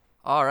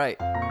All right.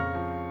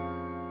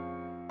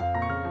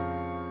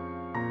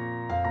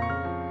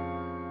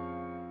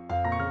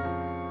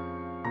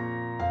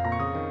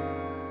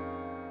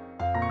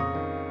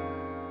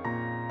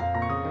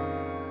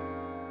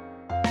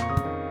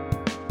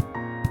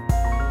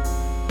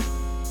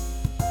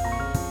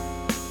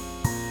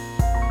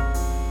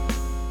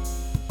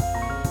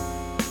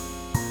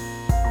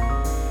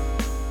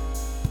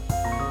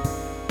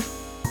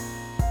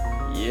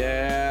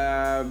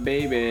 Yeah,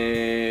 baby.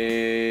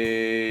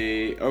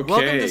 Okay.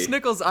 Welcome to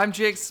Snickles. I'm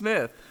Jake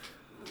Smith.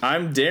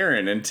 I'm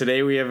Darren, and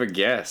today we have a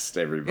guest,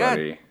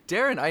 everybody. Yeah,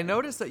 Darren, I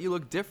noticed that you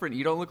look different.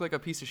 You don't look like a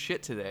piece of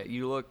shit today.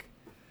 You look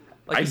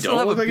like I you still don't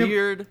have look a like a-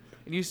 beard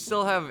and you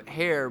still have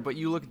hair, but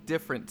you look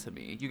different to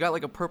me. You got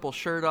like a purple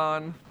shirt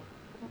on,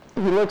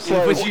 He looks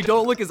like. but you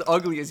don't look as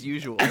ugly as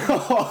usual.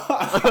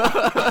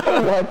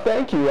 Well,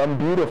 thank you. I'm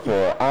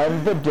beautiful.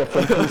 I'm the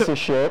different piece of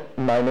shit.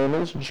 My name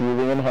is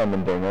Julian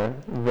Hemmendinger.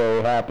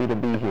 Very happy to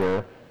be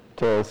here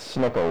to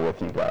snickle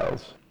with you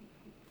guys.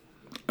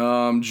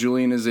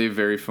 Julian is a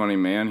very funny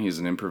man. He's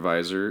an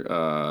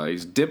improviser.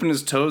 He's dipping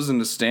his toes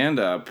into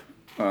stand-up,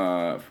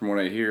 from what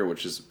I hear,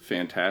 which is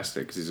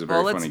fantastic because he's a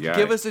very Well, funny guy.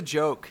 give us a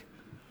joke.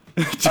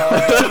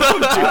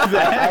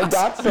 I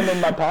got some in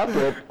my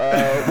pocket.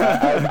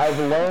 I've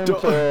learned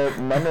to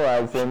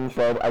memorize them,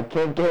 but I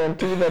can't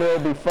guarantee that it'll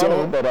be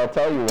funny. But I'll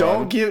tell you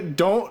Don't one. give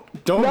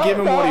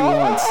him what he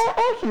wants.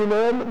 I'll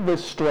humor him. The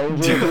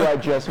stranger who I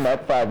just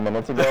met 5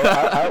 minutes ago.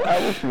 I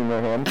will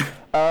humor him.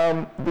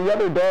 The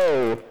other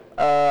day,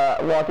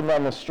 walking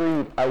down the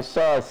street, I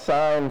saw a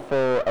sign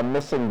for a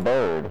missing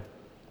bird.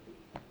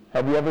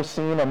 Have you ever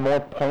seen a more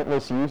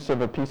pointless use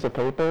of a piece of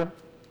paper?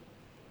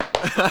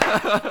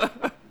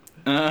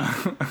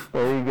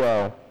 There you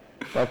go.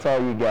 That's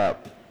all you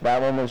got.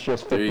 That one was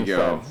just 50 There you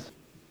go. cents.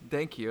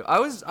 Thank you. I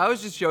was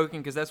just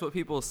joking because that's what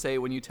people say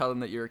when you tell them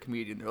that you're a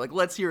comedian. They're like,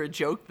 "Let's hear a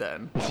joke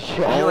then." And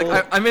you're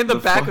like, "I'm in the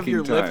back of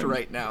your fucking lift time.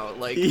 right now."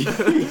 Like,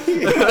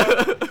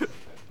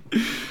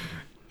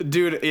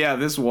 Dude, yeah,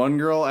 this one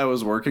girl I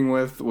was working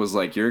with was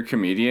like, "You're a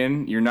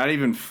comedian. You're not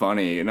even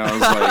funny." And I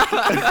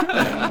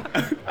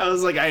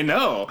was like, I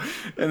know.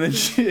 And then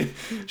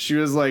she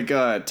was like,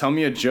 "Tell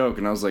me a joke."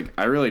 And I was like,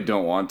 "I really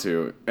don't want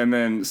to." And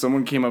then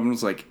someone came up and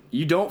was like,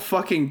 "You don't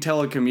fucking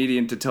tell a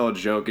comedian to tell a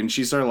joke." And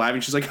she started laughing.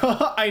 She's like,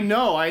 I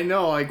know.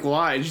 Like,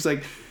 why?" And she's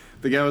like,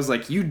 the guy was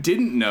like, "You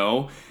didn't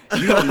know.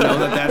 You don't know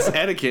that that's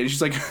etiquette." And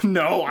she's like,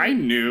 "No, I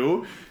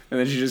knew." And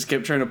then she just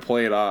kept trying to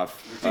play it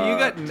off. so you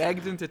got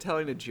negged into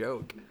telling a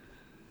joke.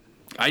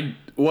 I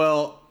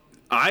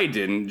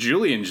didn't.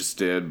 Julian just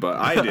did, but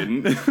I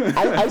didn't.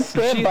 I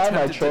stand She by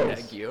my attempted to neg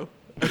choice. you.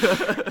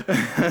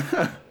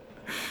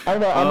 I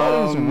know, I'm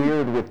always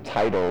weird with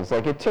titles.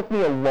 Like, it took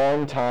me a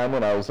long time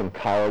when I was in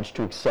college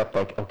to accept,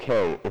 like,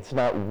 okay, it's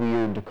not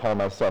weird to call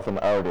myself an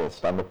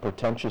artist. I'm a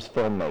pretentious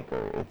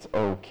filmmaker. It's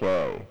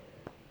okay.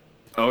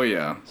 Oh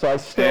yeah. So I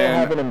still And-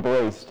 haven't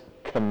embraced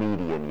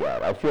comedian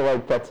yet. I feel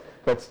like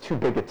that's too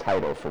big a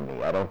title for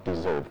me. I don't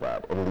deserve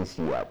that, at least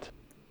yet.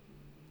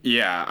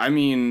 Yeah, I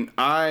mean,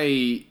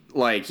 I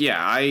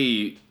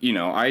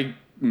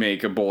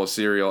make a bowl of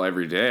cereal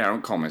every day. I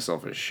don't call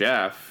myself a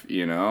chef,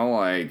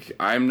 like,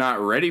 I'm not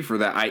ready for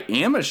that. I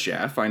am a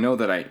chef. I know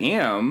that I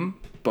am,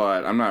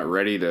 but I'm not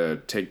ready to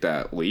take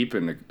that leap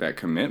and that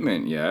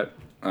commitment yet.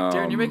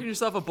 Darren, you're making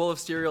yourself a bowl of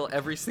cereal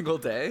every single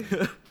day.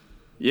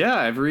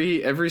 Yeah,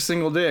 every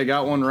single day. I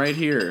got one right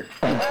here.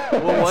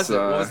 What was it?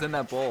 What was in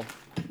that bowl?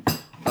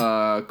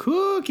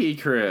 Cookie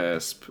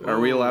Crisp. Are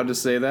we allowed to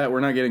say that? We're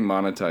not getting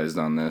monetized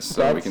on this,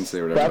 so we can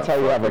say whatever. That's the how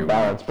you fuck have we a want.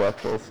 balanced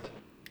breakfast.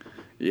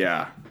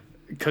 Yeah.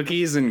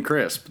 Cookies and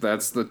crisp.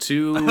 That's the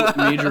two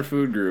major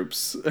food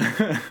groups.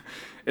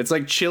 It's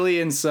like chili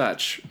and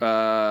such.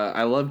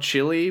 I love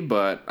chili,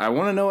 but I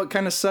want to know what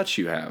kind of such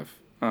you have.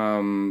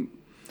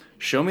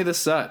 Show me the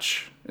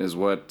such is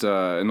what,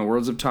 in the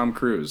words of Tom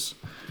Cruise.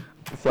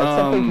 Is that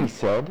something he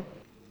said?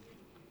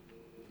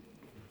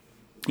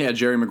 Yeah,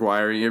 Jerry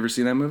Maguire. You ever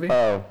seen that movie?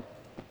 Oh.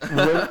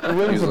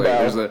 Rings He's a like, bell.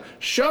 there's a,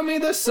 show me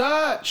the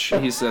such.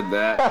 He said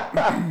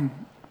that.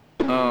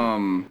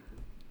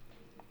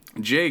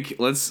 Jake,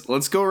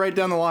 let's go right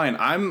down the line.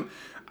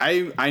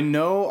 I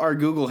know our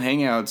Google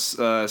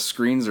Hangouts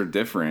screens are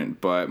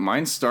different, but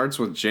mine starts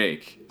with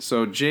Jake.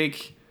 So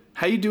Jake,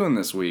 how you doing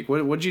this week?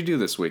 What'd you do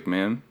this week,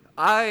 man?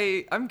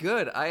 I'm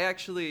good. I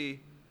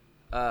actually,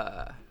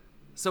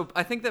 so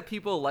I think that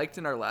people liked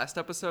in our last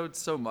episode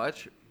so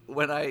much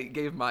when I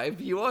gave my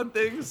view on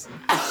things.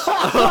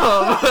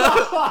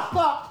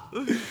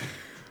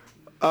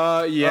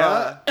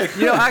 Yeah.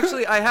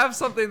 Actually, I have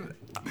something.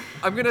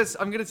 I'm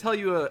gonna tell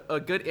you a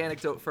good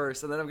anecdote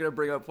first, and then I'm gonna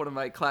bring up one of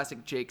my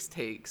classic Jake's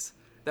takes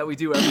that we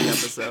do every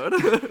episode.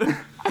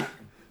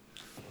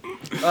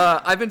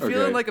 I've been feeling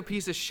Okay. like a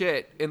piece of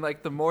shit, and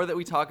like the more that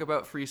we talk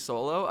about free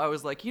solo, I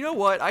was like, you know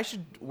what? I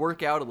should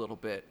work out a little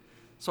bit.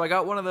 So I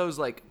got one of those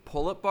like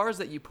pull-up bars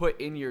that you put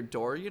in your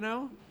door,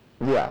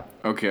 Yeah.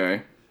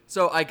 Okay.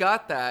 So I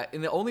got that,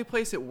 and the only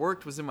place it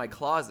worked was in my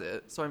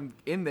closet. So I'm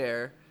in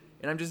there,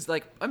 and I'm just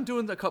like, I'm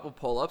doing a couple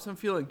pull-ups, I'm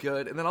feeling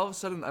good, and then all of a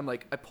sudden I'm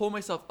like, I pull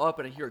myself up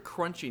and I hear a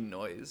crunching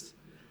noise.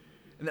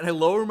 And then I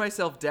lower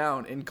myself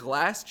down, and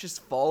glass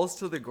just falls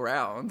to the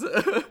ground.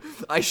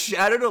 I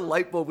shattered a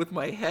light bulb with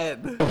my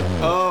head.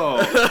 Oh.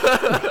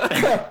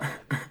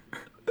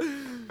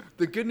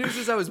 The good news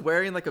is I was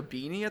wearing like a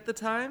beanie at the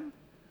time,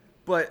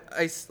 but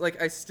I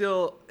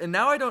still, and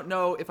now I don't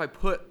know if I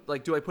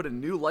do I put a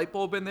new light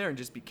bulb in there and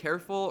just be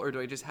careful, or do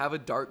I just have a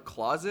dark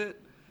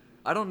closet?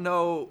 I don't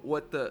know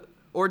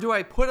or do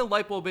I put a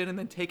light bulb in and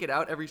then take it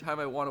out every time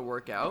I want to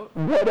work out?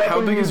 Whatever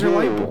How big you is your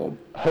light do, bulb?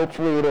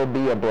 Hopefully it'll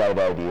be a bright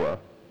idea.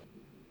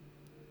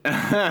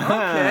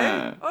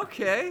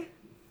 Okay.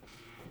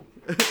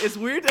 It's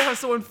weird to have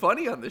someone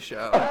funny on the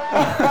show.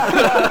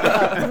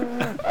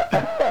 I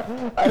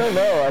don't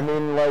know. I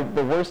mean, like,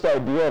 the worst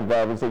idea of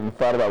that was that you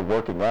thought about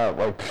working out.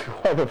 Like,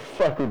 why the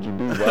fuck would you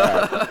do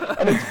that?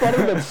 And it's funny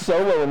that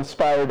Solo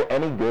inspired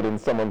any good in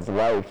someone's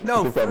life.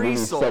 No, because that Free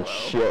movie's Solo. such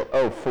shit.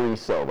 Oh, Free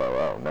Solo.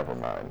 Oh, never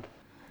mind.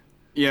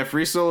 Yeah,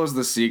 Free Solo is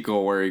the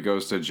sequel where he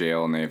goes to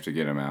jail and they have to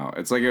get him out.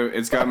 It's like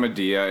it's got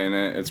Medea in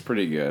it. It's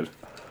pretty good.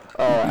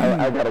 Oh,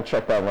 I gotta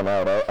check that one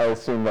out. I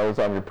assume that was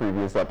on your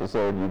previous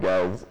episode. You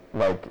guys,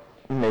 like,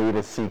 made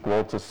a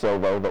sequel to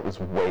Solo that was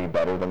way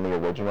better than the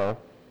original.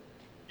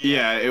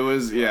 Yeah, it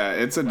was. Yeah,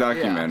 it's a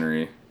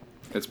documentary.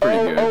 It's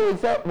pretty good. Oh,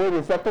 is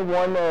that the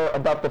one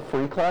about the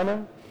free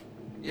climber?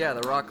 Yeah,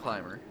 the rock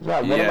climber.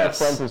 Yeah, one of my Yes.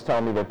 friends was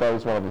telling me that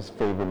was one of his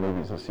favorite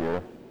movies this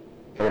year.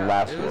 Or Yeah,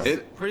 last it year.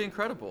 was pretty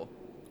incredible.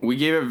 We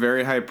gave it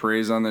very high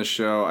praise on this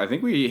show. I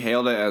think we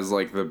hailed it as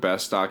like the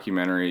best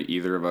documentary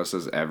either of us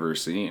has ever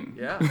seen.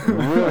 Yeah.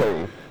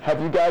 Really?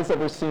 Have you guys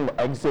ever seen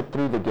Exit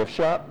Through the Gift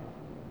Shop?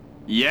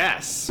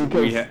 Yes.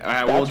 Because Well,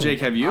 that's-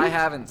 Jake, have you? I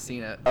haven't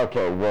seen it.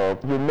 Okay, well,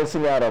 you're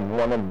missing out on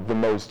one of the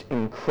most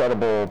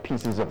incredible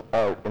pieces of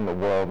art in the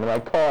world. And I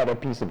call it a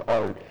piece of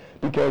art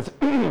because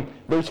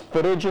there's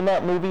footage in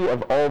that movie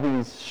of all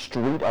these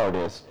street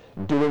artists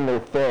doing their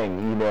thing,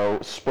 you know,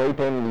 spray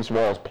painting these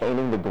walls,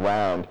 painting the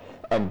ground,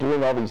 and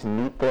doing all these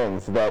neat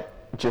things that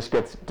just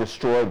gets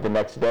destroyed the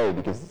next day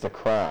because it's a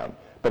crime.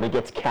 But it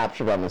gets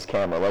captured on this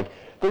camera. Like,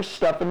 there's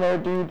stuff in there,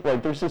 dude.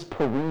 Like, there's this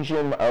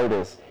Parisian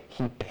artist.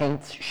 He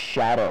paints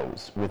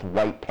shadows with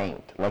white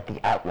paint, like the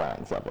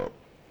outlines of it.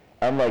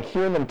 And, like,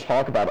 hearing them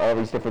talk about all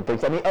these different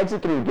things. I mean,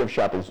 Exit Through the Gift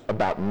Shop is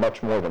about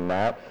much more than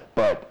that.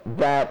 But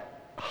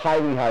that,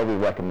 highly, highly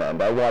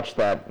recommend. I watched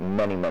that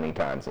many, many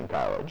times in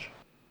college.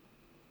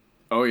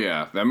 Oh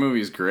yeah, that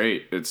movie's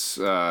great. It's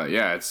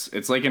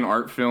it's like an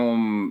art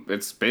film.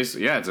 It's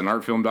basically it's an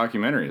art film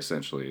documentary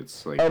essentially.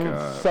 It's like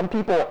And some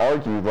people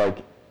argue,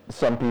 like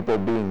some people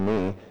being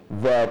me,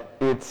 that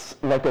it's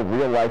like a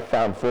real life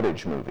found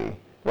footage movie.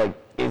 Like,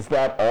 is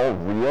that all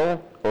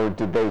real, or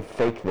did they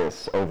fake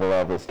this over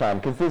all this time?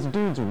 Because this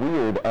dude's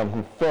weird and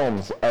he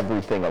films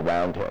everything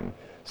around him.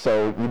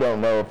 So you don't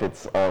know if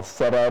it's all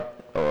set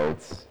up or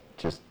it's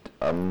just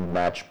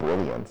unmatched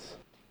brilliance.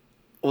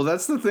 well,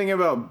 that's the thing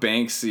about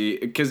Banksy,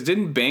 because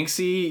didn't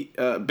Banksy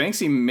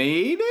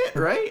made it,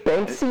 right?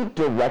 Banksy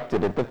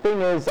directed it. The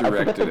thing is, I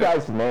forget the Directed it.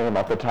 guy's name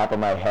off the top of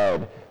my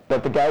head,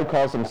 but the guy who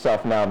calls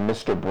himself now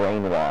Mr.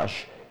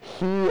 Brainwash,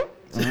 he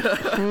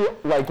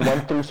like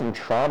went through some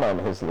trauma in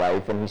his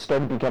life, and he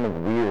started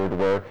becoming weird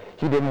where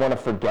he didn't want to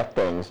forget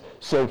things.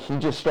 So he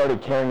just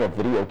started carrying a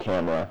video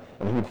camera,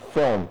 and he'd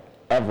film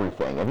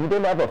everything. And he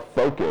didn't have a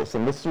focus,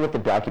 and this is what the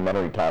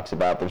documentary talks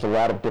about. There's a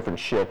lot of different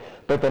shit,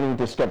 but then he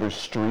discovers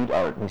street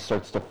art, and he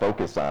starts to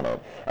focus on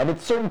it. And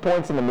at certain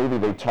points in the movie,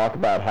 they talk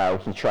about how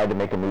he tried to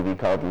make a movie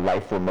called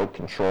Life Remote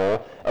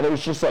Control, and it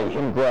was just like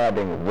him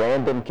grabbing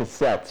random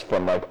cassettes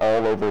from like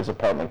all over his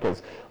apartment,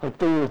 because like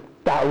there were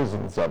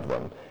thousands of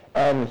them.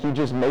 And he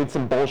just made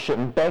some bullshit,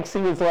 and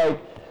Banksy was like,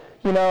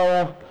 you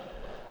know,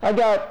 I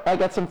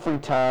got some free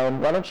time.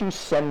 Why don't you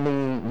send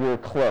me your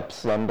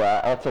clips, and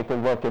I'll take a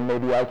look, and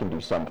maybe I can do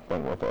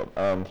something with it.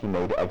 And he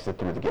made Exit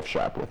Through the Gift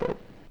Shop with it.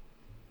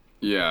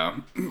 Yeah.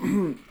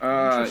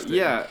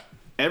 Yeah.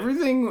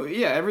 Everything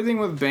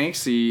with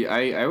Banksy,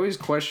 I always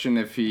question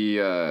if he,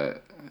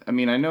 I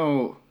mean, I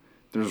know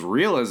there's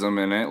realism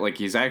in it, like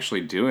he's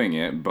actually doing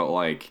it, but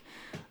like,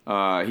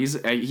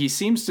 he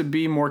seems to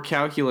be more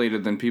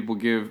calculated than people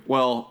give.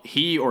 Well,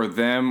 he or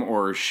them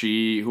or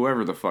she,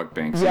 whoever the fuck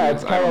Banksy Yeah, is.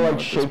 it's I kind don't of know like at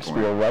this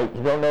Shakespeare, point. right?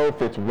 You don't know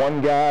if it's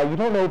one guy, you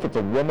don't know if it's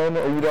a woman,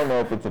 or you don't know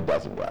if it's a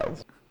dozen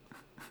guys.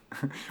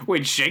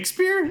 Wait,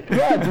 Shakespeare?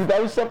 Yeah, dude,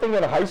 that was something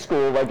in high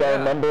school. Like, I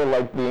remember,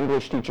 like, the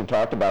English teacher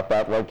talked about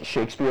that. Like,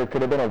 Shakespeare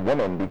could have been a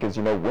woman because,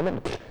 you know, women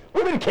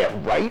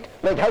can't write.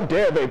 Like, how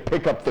dare they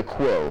pick up the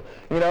quill?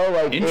 You know,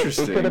 like, it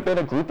Interesting. could have been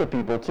a group of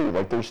people, too.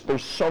 Like,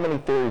 there's so many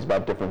theories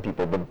about different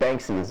people, but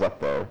Banksy is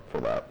up there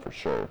for that, for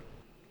sure.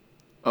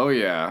 Oh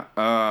yeah,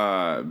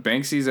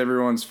 Banksy's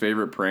everyone's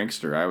favorite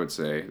prankster. I would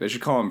say they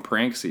should call him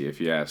Pranksy if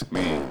you ask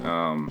me.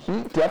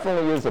 He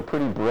definitely is a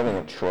pretty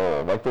brilliant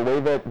troll. Like, the way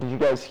that, did you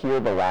guys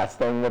hear the last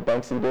thing that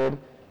Banksy did?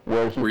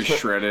 Where he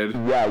shredded.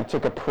 Yeah, he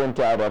took a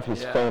printout of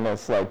his Yeah.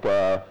 famous, like,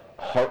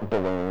 heart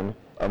balloon,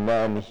 and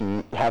then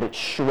he had it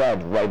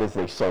shred right as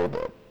they sold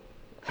it.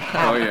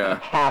 Oh yeah.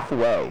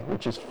 Halfway,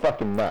 which is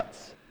fucking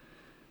nuts.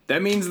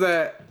 That means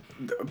that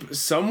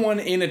someone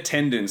in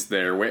attendance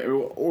there,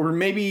 or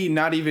maybe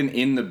not even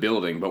in the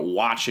building, but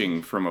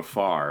watching from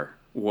afar,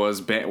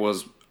 was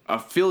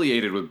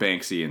affiliated with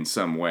Banksy in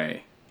some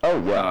way.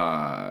 Oh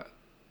yeah.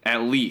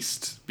 At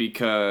least,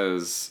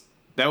 because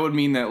that would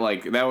mean that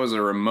like that was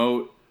a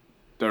remote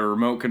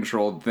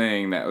controlled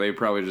thing that they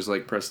probably just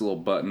like press a little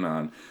button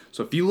on.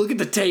 So if you look at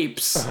the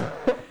tapes,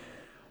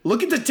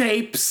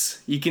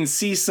 you can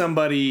see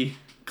somebody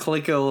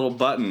click a little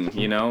button,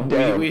 you know?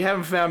 We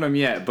haven't found them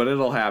yet, but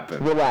it'll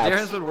happen. Relax.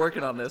 Darren's been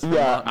working on this for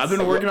Yeah. months. I've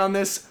been working on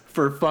this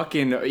for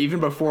fucking even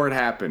before it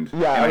happened.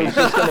 Yeah, I was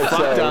just gonna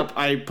Fucked say. up.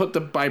 I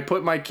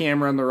put my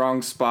camera in the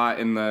wrong spot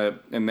in the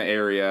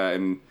area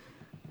and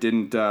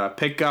didn't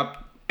pick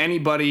up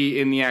anybody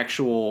in the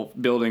actual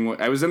building.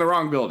 I was in the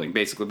wrong building,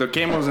 basically. The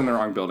camera was in the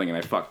wrong building, and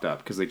I fucked up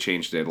because they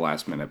changed it at the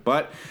last minute.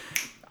 But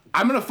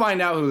I'm gonna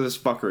find out who this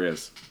fucker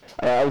is.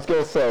 I was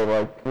gonna say,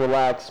 like,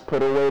 relax,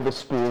 put away the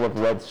spool of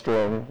red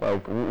string.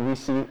 Like, we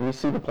see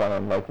the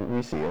plan. Like,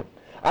 we see it.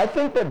 I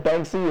think that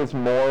Banksy is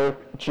more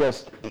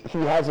just he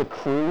has a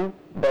crew,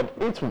 but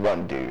it's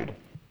one dude.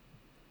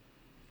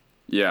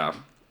 Yeah,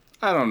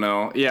 I don't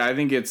know. Yeah, I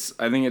think it's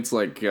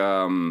like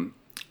I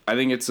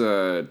think it's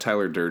a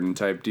Tyler Durden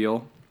type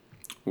deal,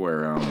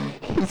 where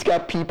He's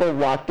got people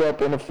locked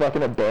up in a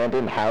fucking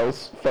abandoned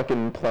house,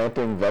 fucking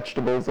planting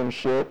vegetables and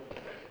shit,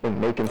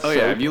 and making soap. Oh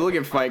yeah, if you look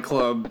at Fight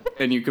Club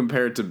and you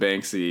compare it to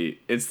Banksy,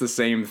 it's the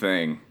same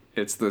thing.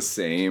 It's the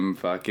same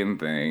fucking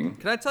thing.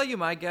 Can I tell you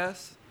my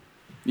guess?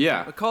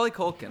 Yeah. Macaulay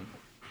Culkin.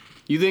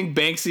 You think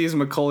Banksy is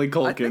Macaulay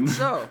Culkin? I think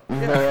so.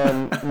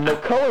 Man,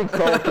 Macaulay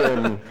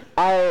Culkin,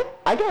 I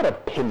got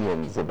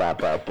opinions about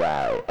that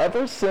guy.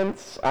 Ever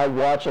since I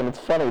watched, and it's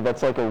funny,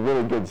 that's like a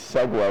really good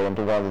segue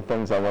into one of the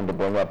things I wanted to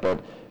bring up, but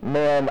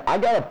man, I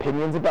got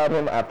opinions about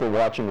him after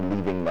watching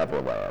Leaving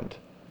Neverland.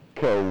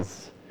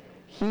 Because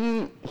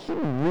he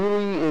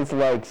really is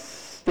like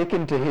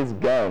sticking to his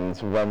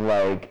guns when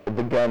like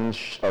the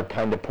guns are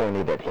kind of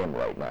pointed at him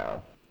right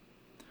now.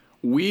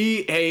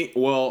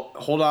 Well,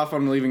 hold off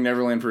on Leaving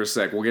Neverland for a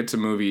sec. We'll get to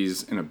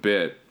movies in a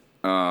bit.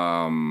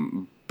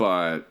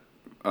 But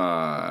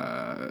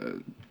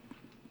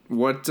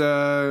what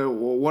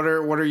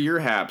are your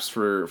haps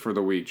for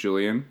the week,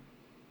 Julian?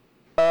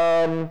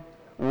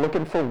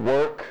 Looking for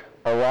work,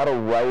 a lot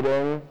of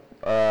writing.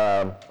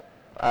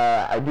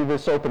 I do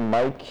this open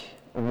mic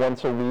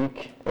once a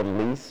week at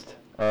least,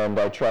 and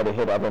I try to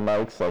hit other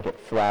mics like at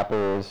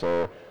Flappers,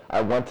 or I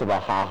went to the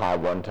Haha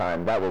one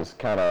time. That was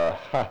kind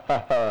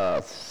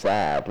of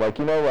sad. Like,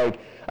 you know,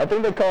 like I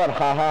think they call it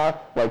Haha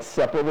like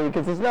separately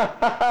because it's not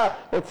Haha,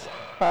 it's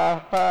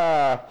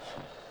Haha.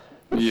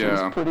 This is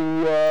pretty.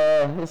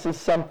 This is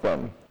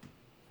something.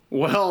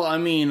 Well, I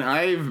mean,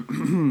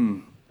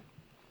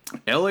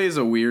 LA is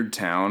a weird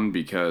town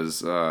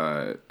because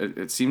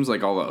it seems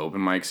like all the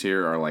open mics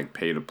here are like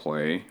pay to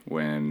play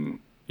when,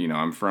 you know,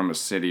 I'm from a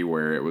city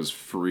where it was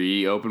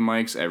free open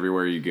mics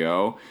everywhere you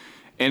go.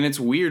 And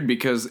it's weird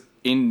because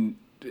I'm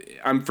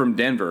from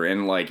Denver,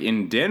 and like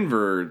in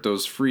Denver,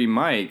 those free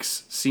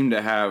mics seem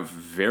to have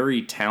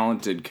very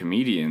talented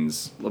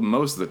comedians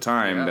most of the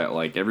time that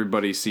like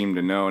everybody seemed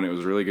to know, and it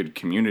was a really good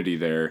community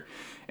there.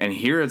 And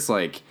here it's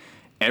like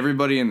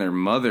everybody and their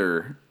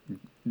mother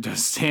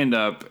does stand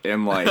up,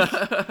 and like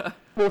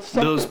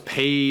those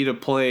pay to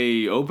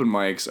play open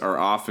mics are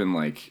often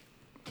like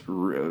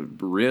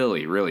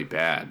really, really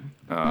bad.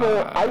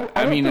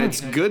 I mean,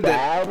 it's good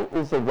that bad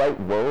is the right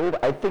word.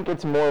 I think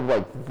it's more of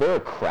like they're a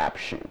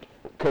crapshoot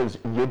because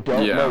you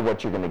don't know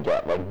what you're gonna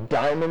get. Like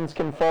diamonds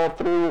can fall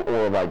through,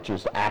 or like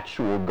just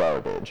actual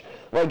garbage.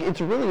 Like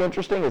it's really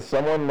interesting as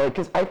someone like,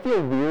 because I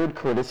feel weird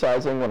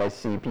criticizing when I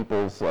see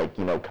people's like,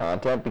 you know,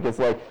 content, because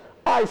like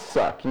I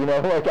suck, you know,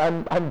 like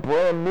I'm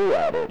brand new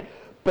at it.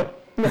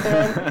 But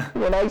man,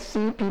 when I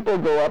see people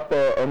go up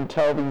there and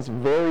tell these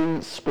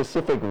very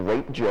specific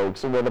rape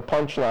jokes, and where the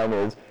punchline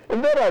is,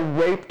 and then I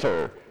raped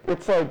her,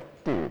 it's like,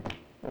 dude,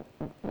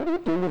 what are you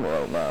doing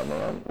right now,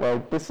 man?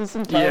 Like, this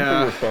isn't time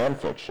for your fan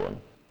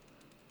fiction.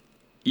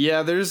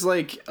 Yeah, there's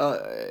like,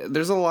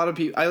 there's a lot of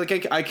people.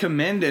 I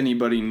commend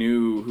anybody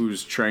new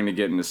who's trying to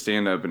get into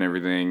stand up and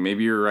everything.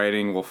 Maybe your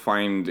writing will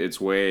find its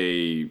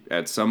way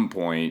at some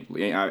point.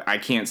 I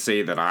can't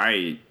say that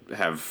I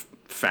have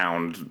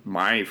found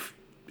my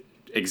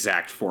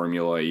exact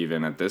formula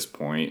even at this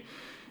point,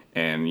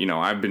 and you know,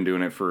 I've been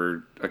doing it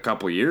for a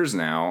couple years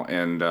now,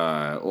 and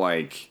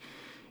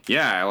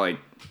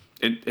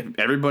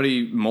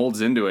everybody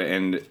molds into it,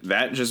 and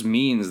that just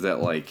means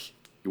that like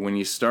when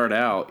you start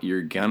out,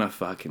 you're gonna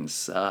fucking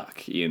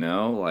suck, you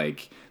know?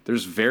 Like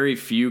there's very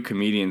few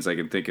comedians I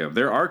can think of.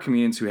 There are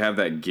comedians who have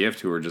that gift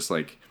who are just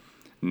like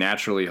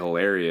naturally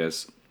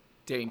hilarious.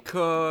 Dane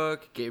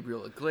Cook,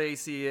 Gabriel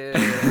Iglesias,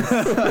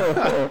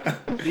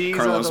 these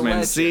Carlos are the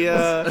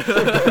Mencia.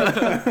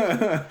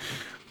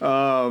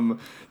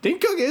 Dane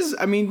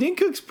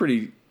Cook's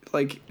pretty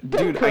like,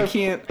 dude, I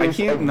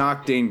can't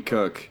knock Dane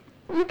Cook.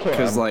 You can.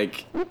 Because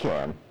like you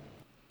can.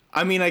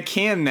 I mean, I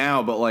can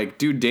now, but like,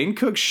 dude, Dane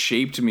Cook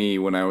shaped me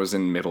when I was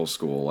in middle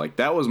school. Like,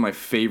 that was my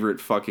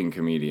favorite fucking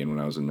comedian when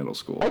I was in middle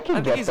school. I can I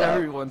get think he's that.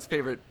 everyone's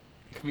favorite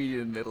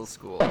comedian in middle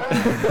school.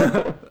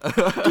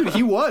 Dude,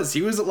 he was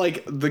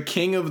like the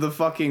king of the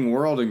fucking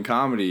world in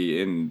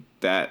comedy in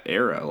that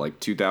era, like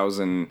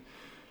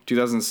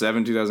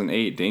 2007,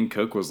 2008. Dane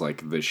Cook was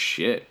like the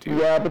shit, dude.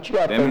 Yeah, but you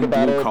gotta Them think and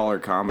about it. blue collar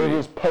comedy. It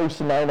was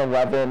post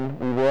 9/11.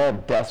 We were all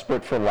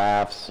desperate for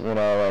laughs, you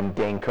know, and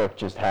Dane Cook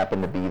just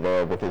happened to be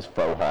there with his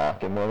faux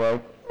hawk, and we're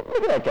like,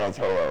 look at that guy's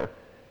hair.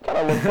 Kind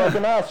of looks like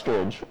an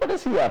ostrich. What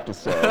does he have to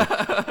say?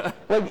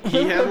 Like,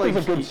 Dane Cook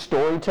is a good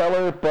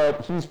storyteller,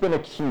 but he's been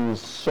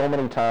accused so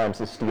many times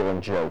of stealing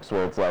jokes,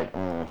 where it's like,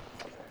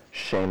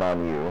 shame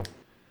on you.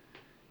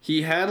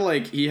 He had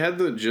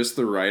just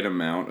the right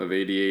amount of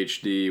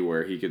ADHD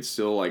where he could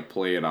still like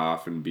play it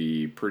off and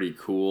be pretty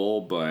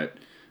cool, but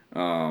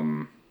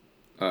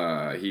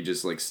he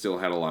just like still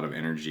had a lot of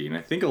energy. And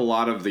I think a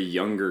lot of the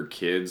younger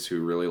kids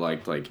who really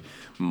liked like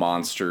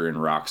Monster and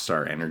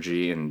Rockstar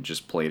Energy and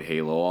just played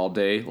Halo all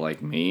day,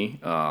 like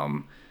me,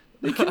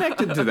 they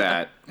connected to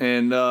that.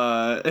 And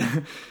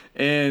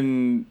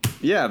and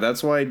yeah,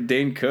 that's why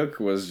Dane Cook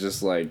was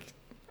just like,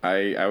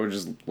 I would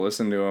just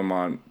listen to him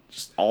on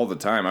just all the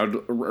time. I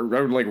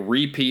would like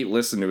repeat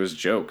listen to his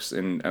jokes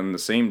and the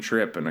same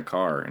trip in a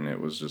car, and it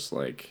was just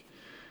like,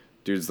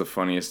 dude's the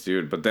funniest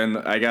dude. But then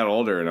I got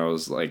older and I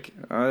was like,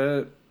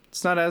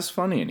 it's not as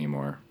funny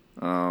anymore.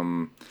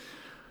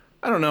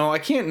 I don't know. I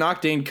can't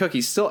knock Dane Cook.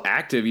 He's still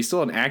active. He's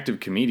still an active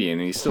comedian,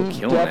 and he's still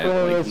killing it.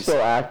 Definitely Like, is still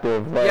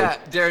active. Like, Yeah,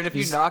 Darren, if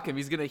you knock him,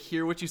 he's going to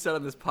hear what you said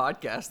on this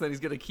podcast, then he's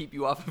going to keep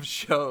you off of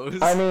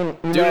shows. I mean,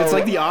 dude, it's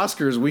like the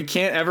Oscars. We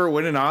can't ever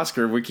win an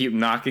Oscar if we keep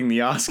knocking the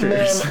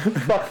Oscars. Man,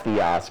 fuck the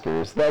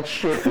Oscars. That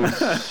shit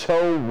is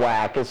so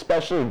whack,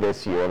 especially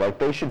this year. Like,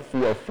 they should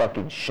feel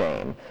fucking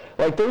shame.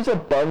 Like, there's a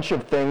bunch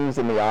of things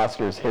in the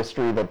Oscars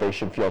history that they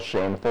should feel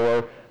shame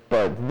for,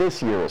 but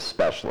this year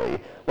especially.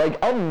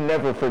 Like, I'll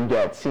never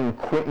forget seeing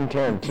Quentin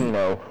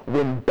Tarantino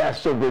win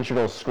Best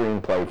Original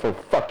Screenplay for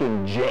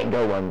fucking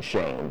Django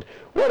Unchained.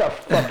 What a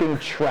fucking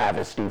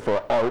travesty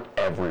for art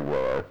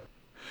everywhere.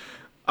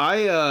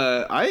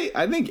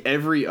 I think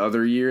every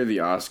other year the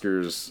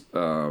Oscars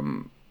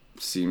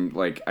seem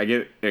like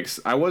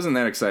I wasn't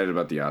that excited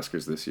about the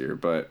Oscars this year,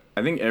 but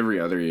I think every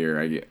other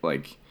year I get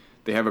like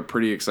they have a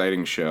pretty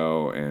exciting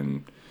show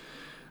and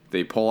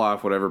they pull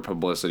off whatever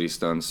publicity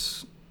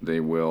stunts they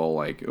will,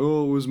 like,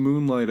 oh, it was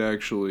Moonlight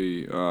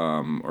actually,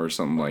 or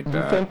something like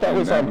that. You think that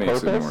was on makes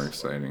purpose? it more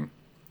exciting.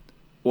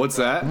 What's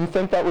that? You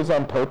think that was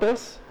on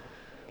purpose?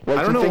 Like,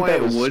 I don't know why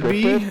it would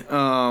scripted?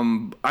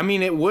 be. I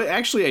mean, it would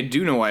actually. I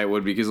do know why it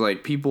would, because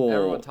like people,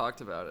 Everyone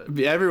talked about it.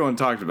 Everyone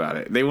talked about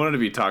it. They wanted to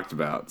be talked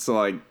about.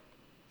 So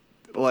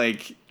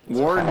like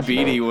Warren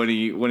Beatty when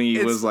he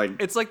was like,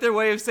 it's like their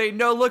way of saying,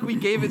 no, look, we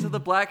gave it to the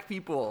black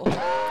people.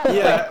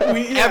 yeah,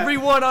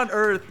 Everyone on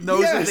Earth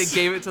knows that they Yes.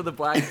 gave it to the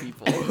black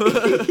people.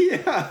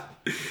 yeah.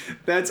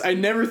 I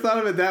never thought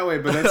of it that way,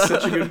 but that's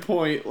such a good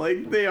point.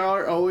 Like, they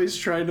are always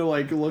trying to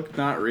like look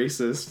not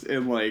racist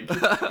and like.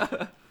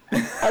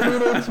 I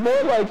mean, it's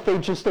more like they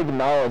just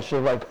acknowledge, they're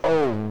like,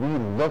 oh, we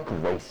look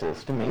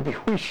racist. Maybe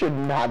we should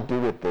not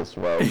do it this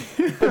way.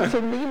 But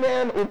to me,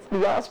 man, it's the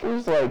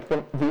Oscars, like,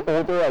 the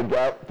older I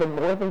get, the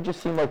more they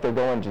just seem like they're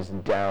going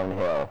just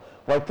downhill.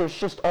 Like, there's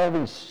just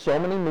so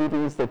many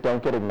movies that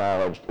don't get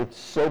acknowledged. It's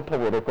so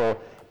political.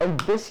 And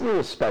this year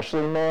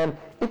especially, man,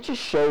 it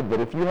just showed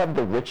that if you have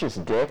the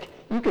richest dick,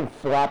 you can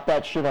flop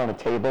that shit on a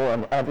table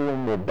and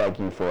everyone will beg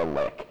you for a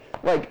lick.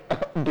 Like,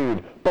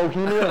 dude,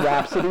 Bohemian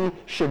Rhapsody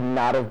should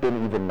not have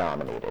been even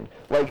nominated.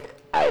 Like,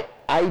 I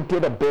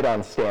did a bit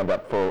on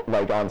stand-up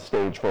on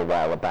stage for a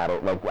while about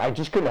it. Like, I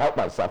just couldn't help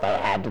myself. I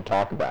had to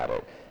talk about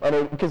it.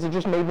 And because it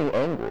just made me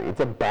angry.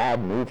 It's a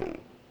bad movie.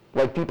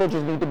 Like, people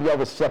just need to be able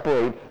to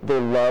separate their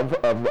love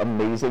of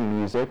amazing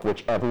music,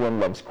 which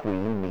everyone loves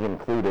Queen, me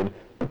included,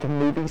 but the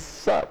movie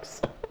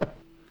sucks.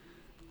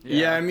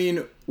 Yeah, I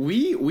mean,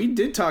 we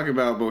did talk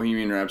about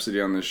Bohemian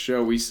Rhapsody on this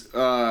show. We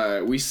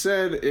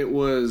said it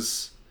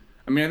was.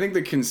 I mean, I think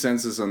the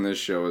consensus on this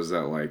show is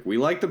that like we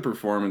like the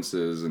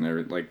performances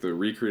and like the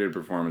recreated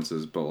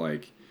performances, but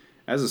like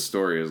as a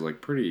story is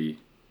like pretty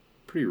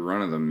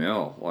run of the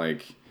mill.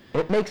 Like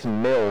it makes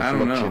Mills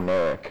look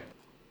generic.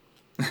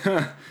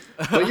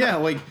 But yeah,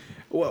 like.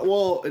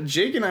 Well,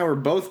 Jake and I were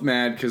both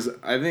mad because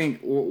I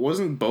think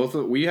we both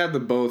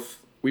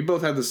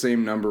had the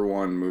same number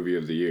one movie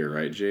of the year,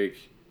 right,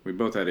 Jake? We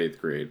both had 8th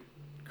Grade,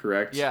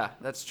 correct? Yeah,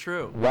 that's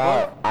true.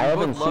 Wow, I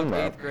haven't loved seen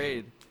that. 8th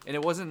Grade, and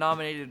it wasn't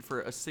nominated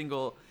for a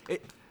single.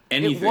 It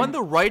Anything. won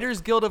the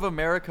Writers Guild of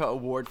America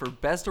award for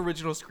Best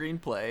Original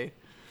Screenplay,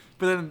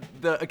 but then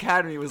the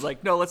Academy was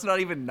like, no, let's not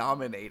even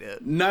nominate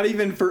it. Not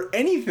even for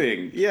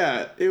anything.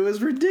 Yeah, it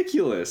was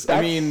ridiculous.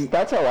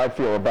 That's how I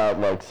feel about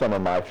like some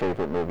of my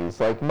favorite movies.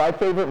 Like my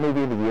favorite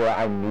movie of the year,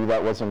 I knew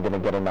that wasn't going to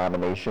get a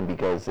nomination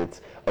because it's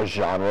a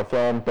genre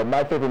film, but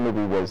my favorite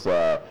movie was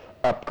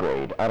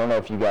Upgrade. I don't know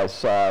if you guys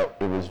saw it.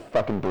 It was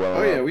fucking brilliant.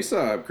 Oh yeah, we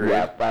saw Upgrade.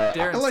 Yeah,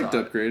 Darren I liked saw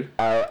it. Upgrade.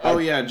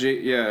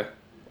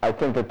 I I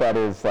think that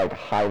is like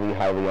highly,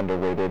 highly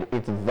underrated.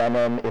 It's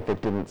Venom if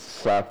it didn't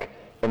suck.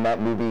 And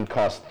that movie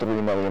cost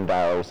 $3 million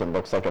and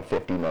looks like a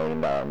 $50 million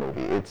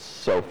movie. It's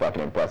so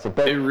fucking impressive.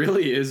 But It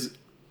really is.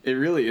 It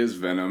really is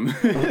Venom.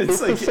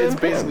 It's like it's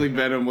basically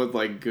Venom with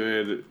like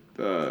good,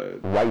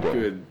 writing.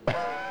 good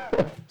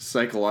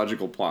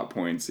psychological plot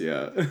points.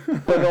 Yeah.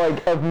 But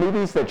like of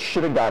movies that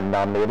should have gotten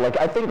nominated, like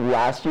I think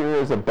last year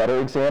is a better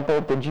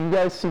example. Did you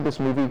guys see this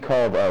movie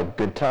called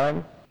Good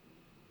Time?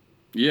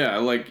 Yeah,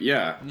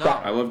 No.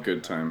 I love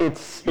Good Time.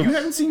 It's You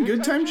haven't seen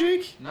Good Time,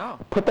 Jake? No.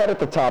 put that at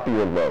the top of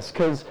your list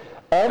because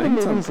all the think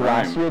it's on movies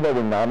last Prime. year that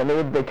were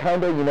nominated, they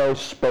kind of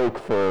spoke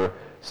for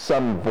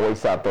some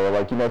voice out there.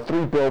 Like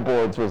Three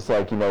Billboards was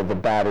like the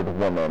battered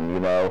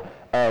woman,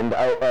 and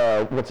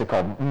what's it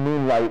called?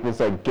 Moonlight was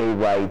like gay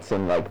rights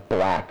and like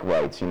black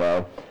rights,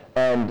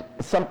 And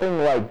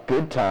something like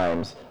Good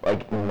Times,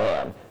 like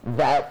man,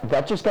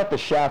 that just got the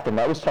shaft, and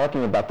that was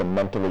talking about the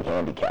mentally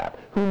handicapped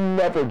who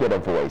never get a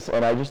voice.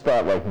 And I just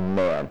thought, like,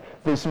 man,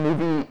 this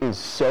movie is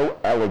so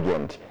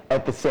elegant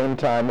at the same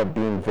time of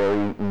being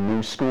very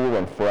new school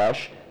and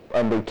fresh,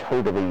 and they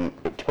totally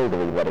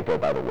let it go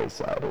by the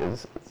wayside.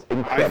 It's an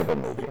incredible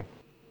movie.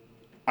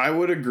 I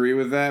would agree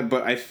with that,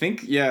 but I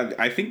think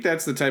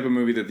that's the type of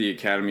movie that the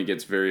Academy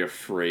gets very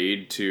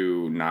afraid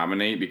to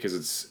nominate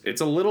because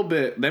it's a little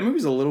bit, that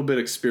movie's a little bit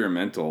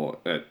experimental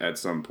at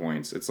some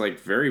points. It's like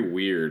very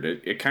weird.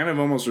 It kind of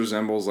almost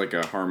resembles like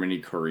a Harmony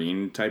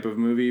Korine type of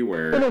movie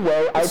where In a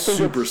way, I it's think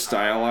super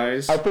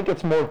stylized. I think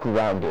it's more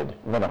grounded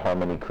than a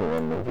Harmony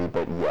Korine movie,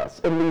 but yes,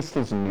 at least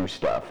his new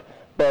stuff.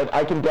 But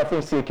I can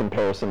definitely see a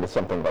comparison to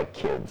something like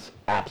Kids.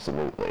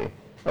 Absolutely.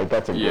 Like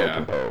that's a great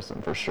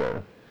comparison for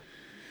sure.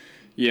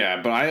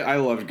 Yeah, but I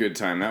loved Good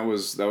Time. That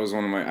was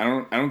one of my. I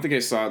don't think I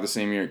saw it the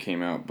same year it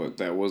came out, but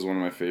that was one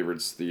of my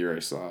favorites the year I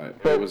saw it.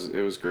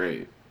 It was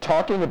great.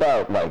 Talking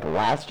about like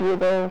last year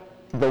though,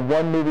 the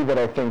one movie that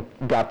I think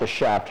got the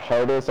shaft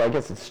hardest, I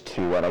guess it's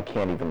two, and I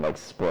can't even like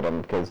split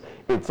them because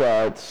it's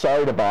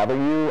Sorry to Bother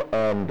You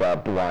and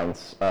Blind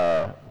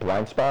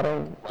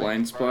Spotting.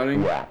 Blind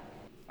Spotting. Yeah.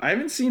 I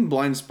haven't seen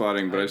Blind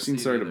Spotting, but I've seen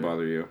Sorry to either.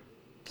 Bother You.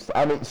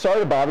 I mean,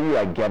 Sorry to Bother You,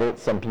 I get it.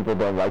 Some people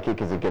don't like it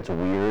because it gets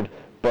weird.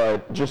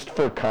 But just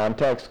for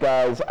context,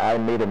 guys, I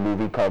made a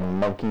movie called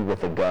Monkey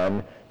with a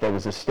Gun that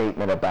was a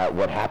statement about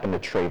what happened to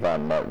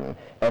Trayvon Martin.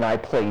 And I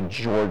played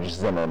George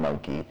Zimmer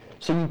Monkey.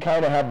 So you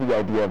kind of have the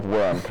idea of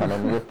where I'm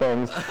coming with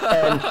things.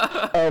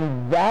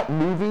 And that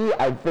movie,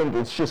 I think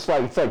it's just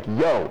like, it's like,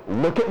 yo,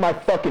 look at my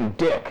fucking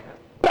dick.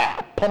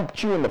 Bah!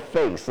 Pumped you in the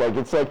face. Like,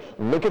 it's like,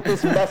 look at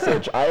this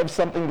message. I have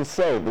something to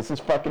say. This is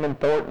fucking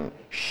important.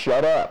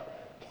 Shut up.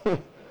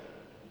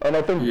 And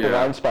I think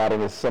Blind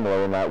Spotting is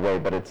similar in that way,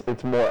 but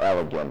it's more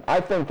elegant. I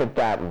think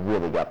that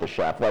really got the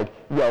shaft. Like,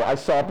 yo, I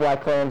saw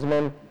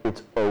BlacKkKlansman.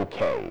 It's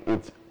okay.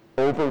 It's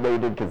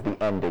overrated because the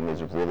ending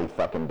is really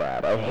fucking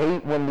bad. I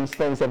hate when these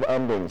things have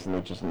endings and they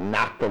just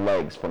knock the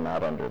legs from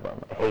out under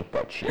them. I hate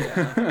that shit.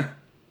 I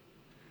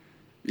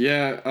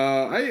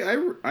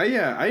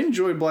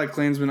enjoyed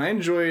BlacKkKlansman. I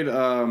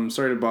enjoyed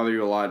Sorry to Bother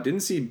You a lot. Didn't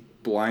see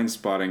Blind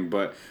Spotting,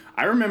 but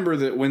I remember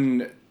that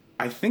when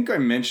I think I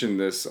mentioned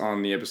this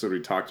on the episode we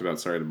talked about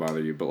Sorry to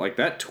Bother You, but like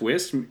that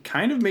twist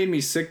kind of made me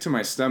sick to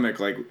my stomach,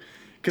 like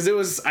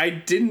because I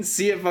didn't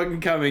see it fucking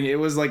coming. It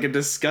was like a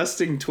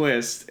disgusting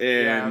twist,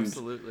 and Yeah,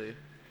 absolutely.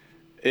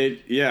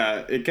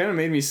 It kind of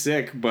made me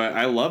sick, but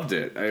I loved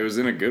it. It was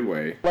in a good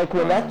way. Like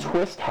when that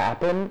twist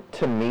happened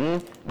to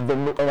me, and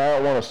I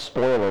don't want to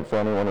spoil it for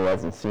anyone who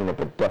hasn't seen it,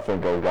 but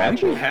definitely go I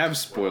watch think we it. have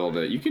spoiled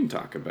it. You can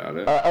talk about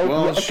it.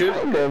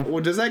 Kind of.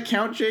 Well, does that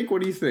count, Jake?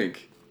 What do you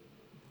think?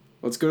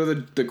 Let's go to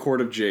the court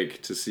of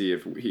Jake to see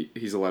if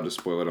he's allowed to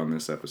spoil it on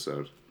this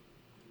episode.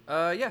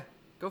 Yeah,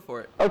 go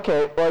for it.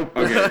 Okay, like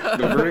Okay,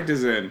 the verdict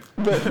is in.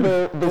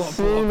 the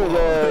scene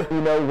where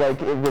like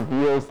it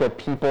reveals that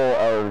people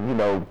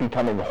are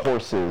becoming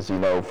horses,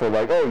 for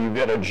like, oh, you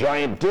get a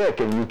giant dick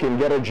and you can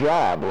get a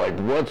job. Like,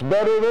 what's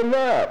better than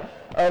that?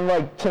 And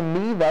like to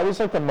me, that was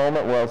like the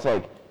moment where I was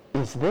like,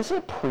 is this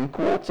a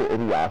prequel to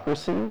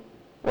Idiocracy?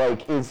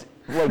 Like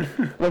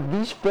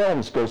these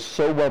films go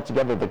so well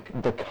together.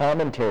 The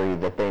commentary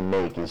that they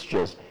make is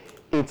just,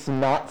 it's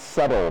not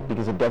subtle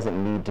because it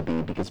doesn't need to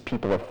be because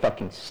people are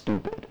fucking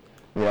stupid,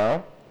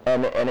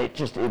 and it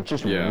just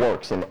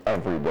works in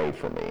every way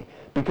for me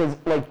because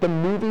like the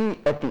movie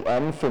at the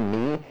end for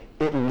me,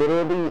 it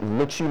literally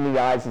looks you in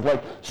the eyes and is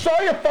like,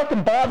 sorry to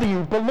fucking bother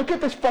you, but look at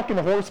this fucking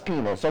horse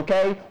penis,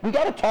 okay? We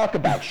gotta talk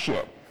about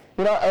shit.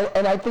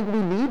 And I think we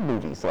need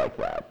movies like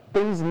that.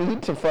 Things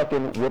need to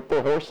fucking rip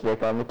the horse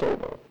dick on the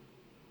table.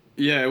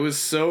 Yeah, it was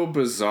so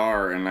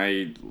bizarre, and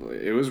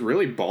it was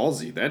really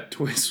ballsy. That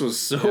twist was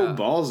so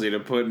ballsy to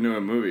put into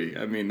a movie.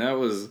 I mean,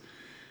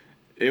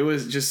 it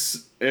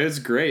was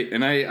great.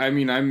 And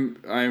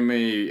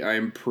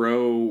I'm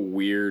pro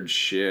weird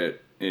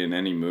shit in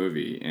any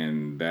movie,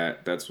 and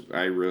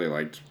I really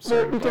liked.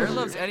 Aaron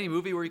loves any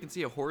movie where you can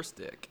see a horse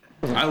dick.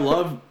 I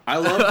love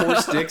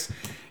horse dicks.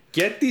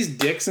 Get these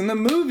dicks in the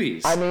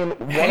movies. I mean,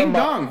 hang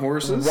dong,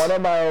 horses. One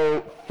of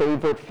my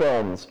favorite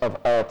films of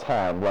all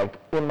time, like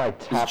in my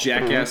top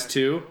Jackass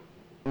 2?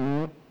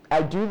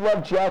 I do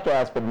love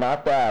Jackass, but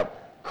not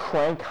that.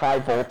 Crank High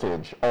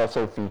Voltage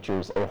also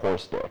features a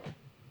horse dick.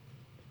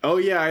 Oh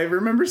yeah, I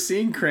remember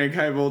seeing Crank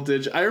High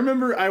Voltage. I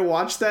remember I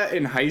watched that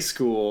in high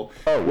school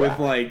with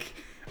like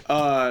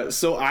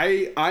so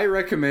I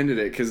recommended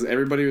it cuz it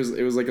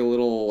was like a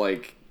little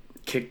like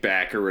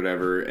kickback or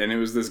whatever, and it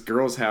was this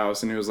girl's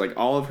house, and it was like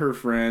all of her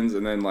friends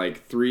and then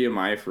like 3 of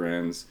my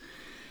friends.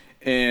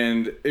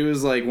 And it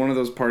was like one of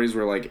those parties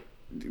where like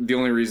the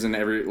only reason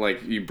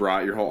you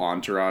brought your whole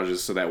entourage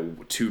is so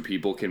that 2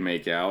 people can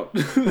make out.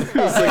 It was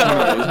like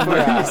one of those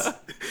parties.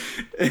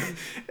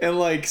 And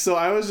like, so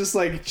I was just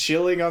like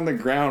chilling on the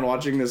ground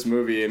watching this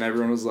movie, and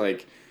everyone was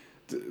like,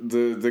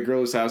 the girl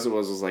whose house it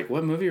was like,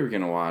 what movie are we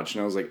gonna watch?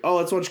 And I was like, oh,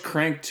 let's watch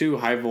Crank 2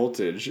 High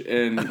Voltage.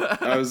 And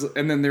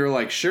and then they were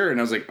like, sure. And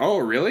I was like, oh,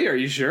 really? Are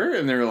you sure?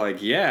 And they were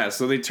like, yeah.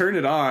 So they turned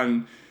it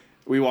on.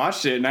 We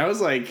watched it, and I was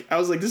like,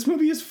 this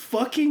movie is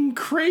fucking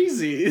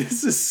crazy.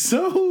 This is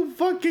so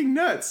fucking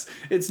nuts.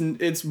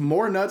 It's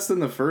more nuts than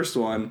the first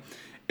one,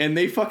 and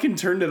they fucking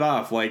turned it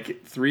off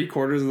like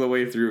 3/4 of the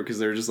way through because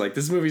they were just like,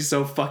 this movie's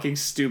so fucking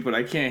stupid.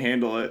 I can't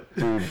handle it.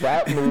 Dude,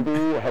 that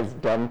movie has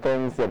done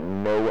things that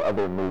no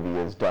other movie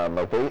has done.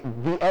 Like the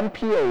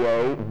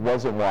MPAA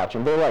wasn't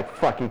watching. They're like,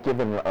 fuck it, give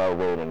them an R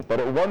rating.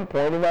 But at one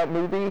point in that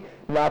movie,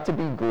 not to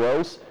be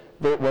gross,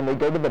 when they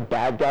go to the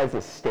bad guy's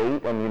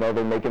estate and, you know,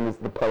 they're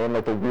playing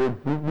like a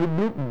weird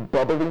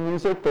bubbly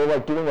music, they're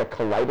like doing a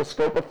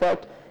kaleidoscope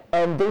effect,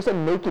 and there's a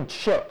naked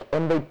chick,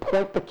 and they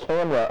point the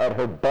camera at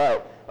her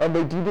butt, and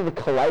they do the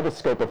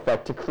kaleidoscope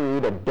effect to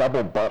create a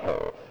double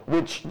butthole,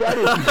 which that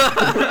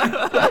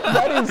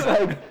is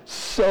like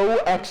so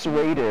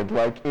X-rated,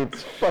 like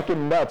it's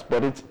fucking nuts,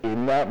 but it's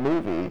in that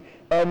movie,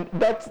 and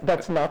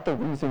that's not the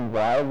reason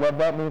why I love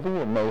that movie.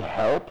 It may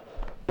help,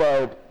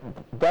 but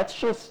that's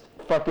just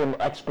fucking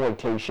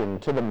exploitation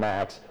to the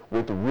max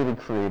with really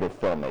creative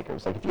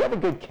filmmakers. Like, if you have a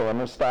good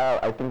camera style,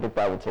 I think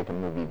that would take a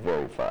movie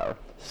very far.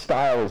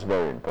 Style is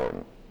very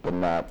important, but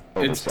not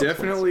over It's substance,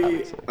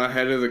 definitely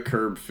ahead of the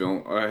curb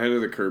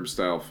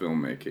style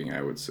filmmaking,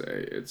 I would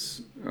say.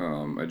 It's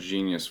a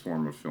genius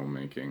form of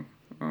filmmaking.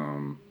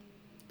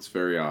 It's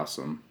very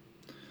awesome.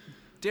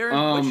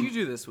 Darren, what'd you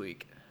do this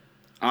week?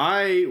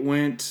 I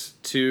went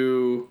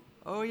to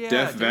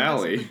Death Darren,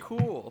 Valley. that's pretty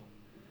cool.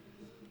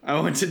 I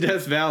went to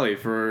Death Valley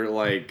for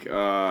like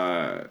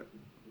from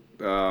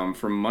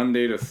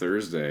Monday to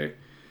Thursday,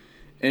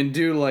 and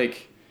dude,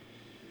 like,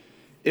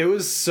 it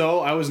was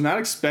I was not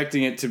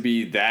expecting it to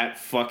be that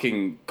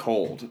fucking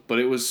cold, but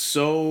it was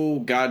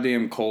so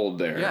goddamn cold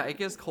there. Yeah, it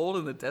gets cold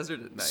in the desert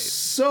at night.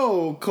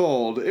 So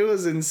cold, it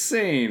was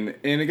insane,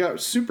 and it got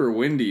super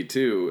windy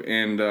too,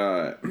 and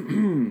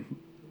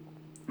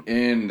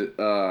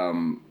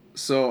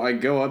so I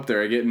go up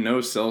there, I get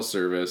no cell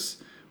service.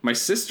 My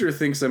sister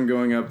thinks I'm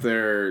going up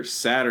there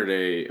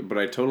Saturday, but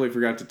I totally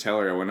forgot to tell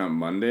her I went up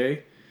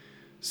Monday.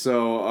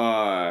 So,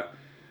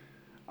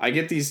 I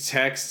get these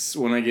texts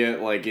when I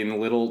get, like, there's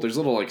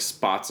little, like,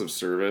 spots of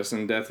service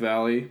in Death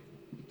Valley.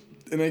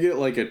 And I get,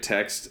 like, a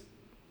text,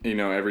 you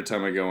know, every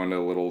time I go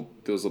into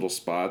those little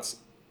spots.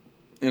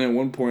 And at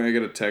one point I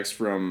get a text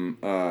from,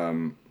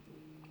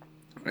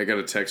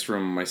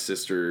 my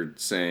sister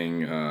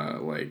saying,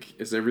 like,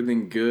 is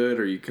everything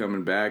good? Are you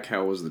coming back?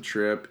 How was the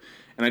trip?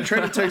 And I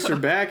tried to text her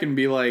back and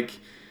be like,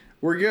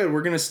 we're good,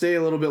 we're going to stay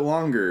a little bit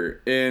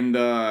longer. And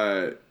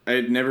I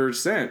had never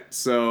sent.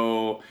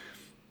 So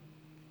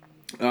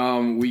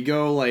we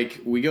go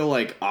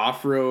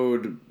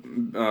off-road,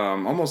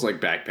 almost like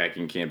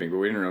backpacking camping, but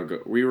we didn't really go.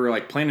 We were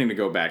like planning to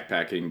go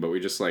backpacking, but we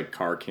just like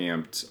car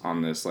camped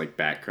on this like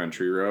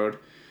backcountry road.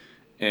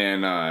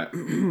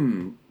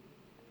 And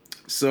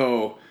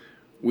so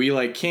we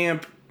like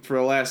camp for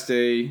the last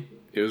day.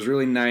 It was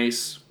really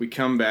nice. We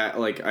come back,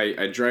 like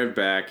I drive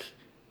back,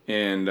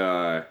 and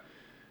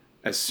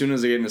as soon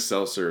as I get into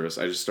cell service,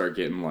 I just start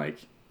getting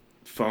like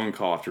phone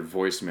call after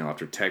voicemail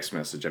after text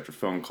message after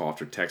phone call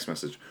after text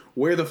message.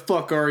 Where the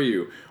fuck are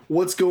you?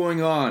 What's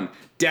going on?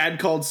 Dad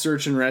called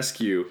search and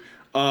rescue.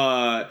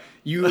 I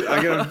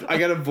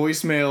got a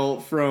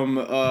voicemail from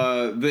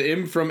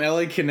from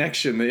LA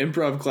Connection, the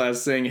improv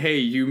class, saying, "Hey,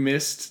 you've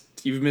missed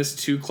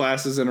 2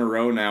 classes in a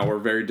row now. We're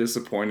very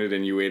disappointed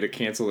in you. We had to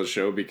cancel the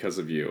show because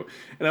of you."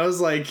 And I was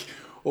like,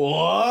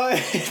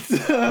 what?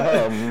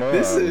 Oh, man.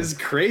 This is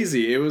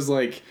crazy. It was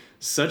like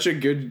such a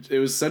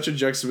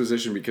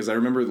juxtaposition, because I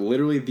remember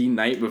literally the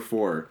night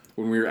before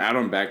when we were out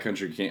on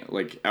backcountry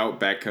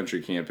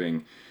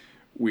camping,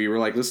 we were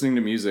like listening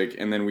to music,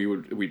 and then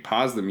we'd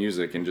pause the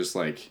music and just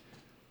like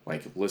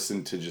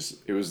listen to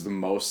it was the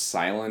most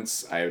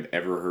silence I had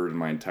ever heard in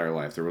my entire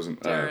life. There wasn't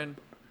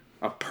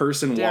a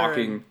person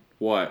walking.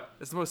 What?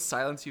 It's the most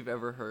silence you've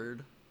ever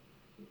heard.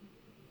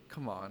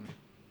 Come on.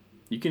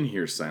 You can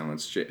hear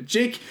silence,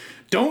 Jake.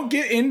 Don't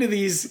get into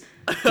these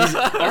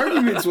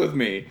arguments with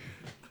me,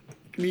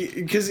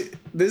 because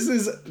this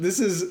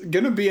is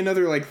gonna be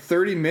another like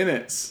 30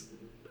 minutes.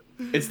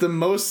 It's the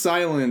most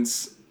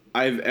silence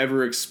I've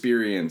ever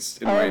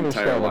experienced in my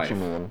entire life. What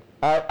you mean.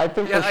 I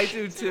think. Yeah, I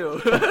do too.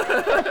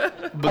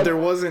 But there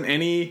wasn't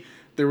any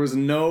There was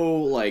no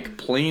like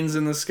planes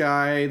in the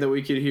sky that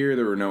we could hear.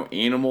 There were no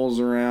animals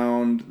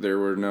around. There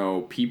were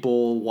no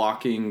people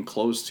walking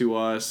close to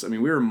us. I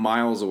mean, we were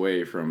miles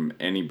away from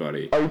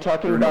anybody. Are you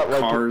talking There were about no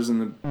cars in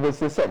the. Was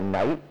this at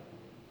night?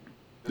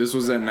 This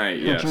was at night.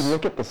 Yes. Did you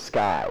look at the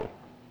sky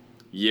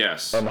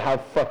Yes. and how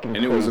fucking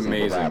And it crazy was was that,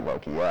 amazing.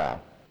 Loki? Yeah.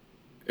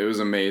 It was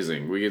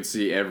amazing. We could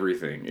see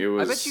everything. It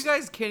was. I bet you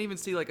guys can't even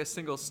see like a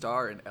single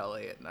star in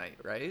LA at night,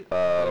 right?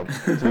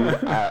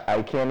 Dude,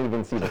 I can't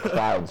even see the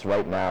clouds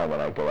right now when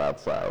I go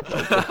outside.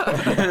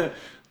 Like,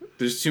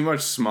 There's too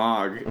much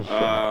smog.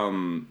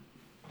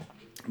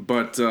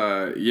 But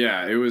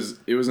yeah, it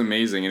was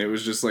amazing, and it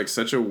was just like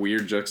such a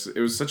weird it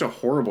was such a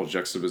horrible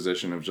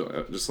juxtaposition of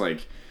just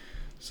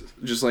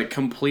like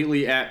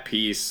completely at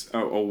peace,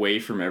 away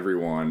from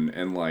everyone,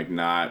 and like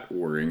not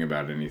worrying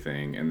about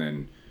anything, and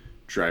then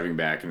driving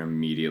back and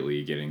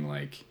immediately getting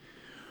like,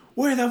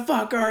 where the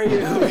fuck are you?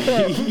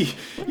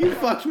 You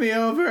fucked me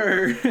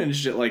over and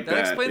shit like that.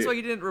 That explains why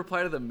you didn't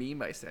reply to the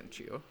meme I sent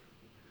you.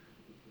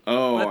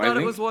 Oh, But I thought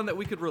think, it was one that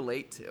we could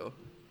relate to.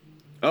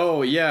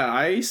 Oh yeah,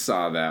 I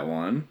saw that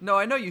one. No,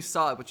 I know you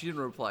saw it, but you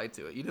didn't reply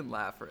to it. You didn't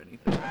laugh or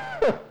anything.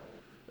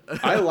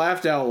 I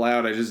laughed out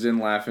loud. I just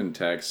didn't laugh in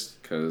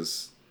text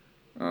because.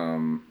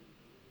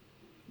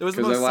 It was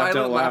the 'Cause I most laughed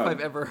silent out laugh loud. I've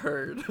ever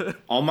heard.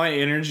 All my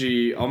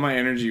energy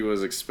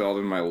was expelled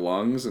in my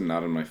lungs and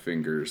not in my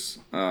fingers.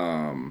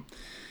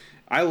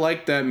 I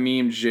like that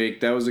meme, Jake.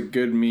 That was a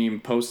good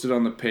meme. Post it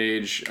on the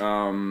page.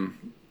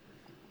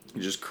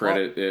 Just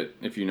credit it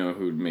if you know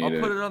who made I'll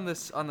it. put it on the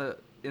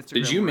Instagram.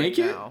 Did you make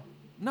it? now.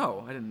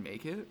 No, I didn't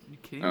make it. Are you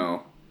kidding me?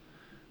 Oh,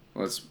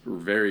 well, it's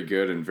very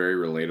good and very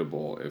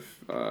relatable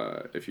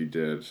if you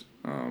did,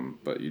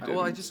 but you didn't.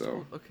 Well, I just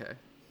so. okay.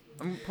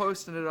 I'm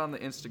posting it on the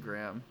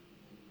Instagram.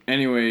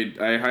 Anyway,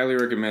 I highly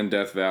recommend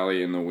Death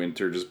Valley in the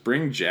winter. Just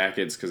bring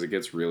jackets because it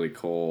gets really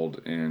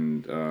cold,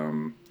 and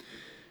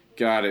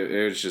God,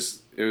 it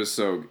was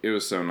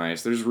so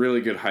nice. There's really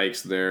good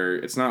hikes there.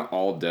 It's not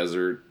all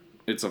desert.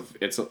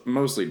 It's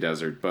mostly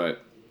desert,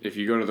 but if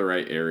you go to the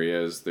right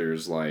areas,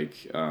 there's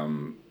like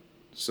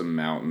some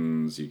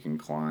mountains you can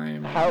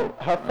climb. how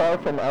far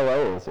from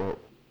LA is it?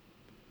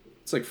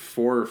 It's like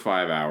 4 or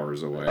 5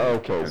 hours away.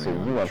 Okay, so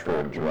depending on you went the for a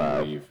when you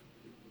drive. leave.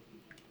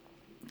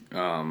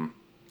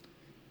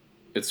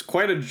 It's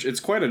quite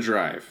a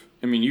drive.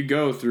 I mean, you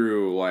go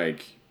through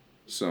like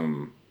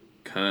some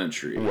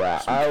country, Yeah,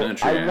 some I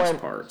country-ass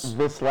went parts.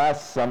 this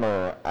last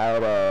summer. I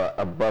had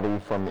a buddy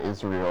from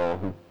Israel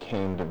who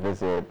came to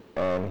visit,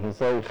 and he's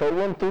like, I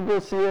want to go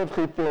see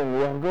everything.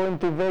 We're going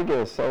to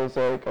Vegas. I was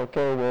like,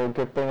 okay, well,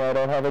 good thing I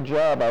don't have a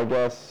job, I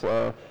guess.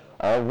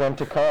 I'll rent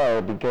a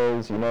car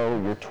because,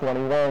 you're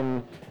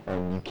 21,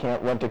 and you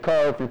can't rent a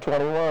car if you're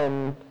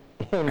 21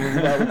 in the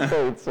United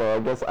States, so I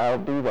guess I'll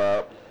do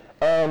that.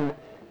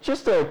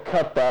 Just to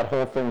cut that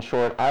whole thing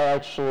short, I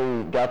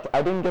didn't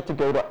get to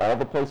go to all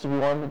the places we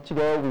wanted to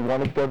go. We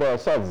wanted to go there. I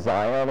saw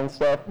Zion and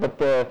stuff, but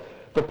the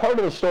part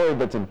of the story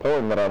that's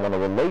important that I want to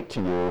relate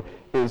to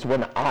you is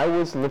when I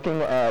was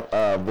looking at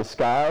the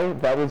sky,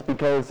 that was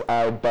because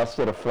I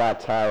busted a flat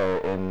tire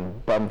in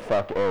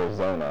bumfuck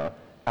Arizona,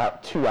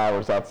 2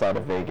 hours outside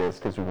of Vegas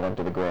because we went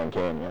to the Grand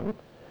Canyon.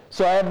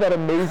 So I have that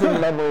amazing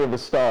memory of the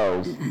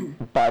stars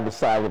by the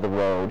side of the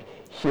road,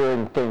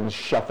 hearing things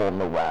shuffle in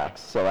the wax.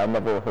 So I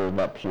never heard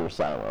that pure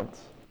silence.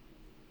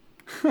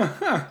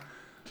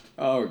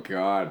 Oh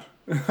God.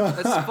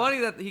 It's funny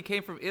that he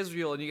came from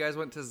Israel and you guys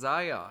went to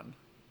Zion.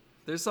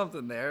 There's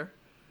something there.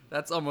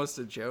 That's almost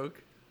a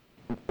joke.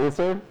 Is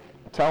there?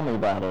 Tell me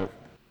about it.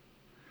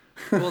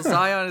 Well,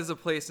 Zion is a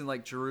place in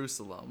like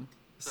Jerusalem.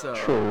 So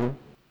True.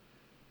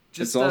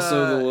 just It's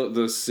also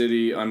the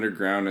city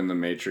underground in the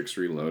Matrix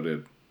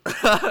Reloaded.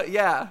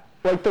 yeah.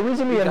 Like the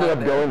reason we ended got up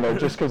there. going there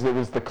just because it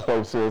was the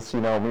closest, we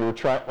were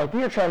trying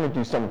to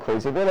do something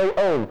crazy. We're like,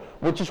 oh,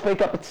 we'll just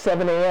wake up at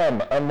 7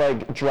 a.m. and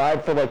like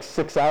drive for like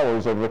 6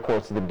 hours over the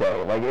course of the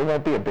day. Like it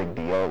won't be a big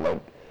deal.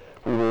 Like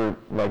we were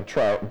like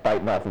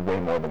biting off way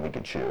more than we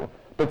could chew.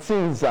 But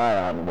seeing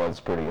Zion was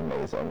pretty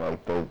amazing.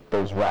 Like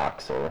those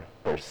rocks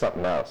they're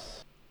something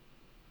else.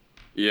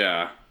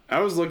 Yeah, I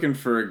was looking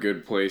for a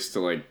good place to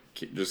like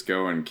just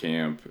go and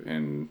camp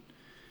and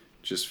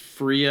just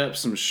free up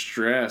some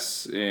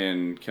stress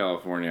in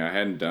California. I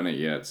hadn't done it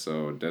yet,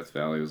 so Death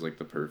Valley was like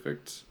the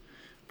perfect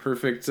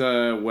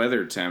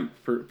weather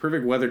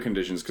perfect weather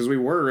conditions, because we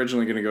were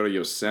originally going to go to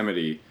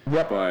Yosemite,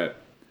 Yep. but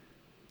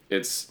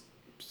it's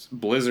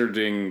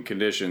blizzarding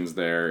conditions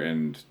there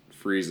and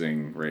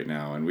freezing right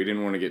now, and we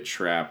didn't want to get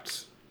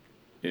trapped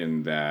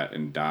in that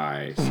and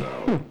die,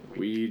 so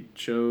we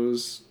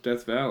chose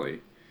Death Valley.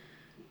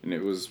 And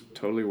it was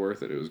totally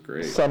worth it. It was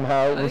great.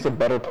 Somehow it was a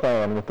better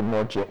plan with a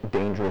more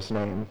dangerous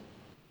name.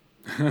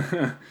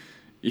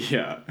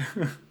 Yeah.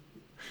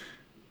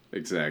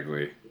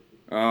 Exactly.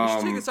 We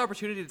should take this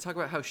opportunity to talk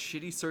about how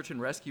shitty search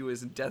and rescue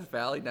is in Death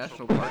Valley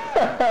National Park.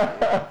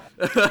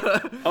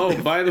 Oh,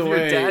 by the Your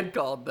way. dad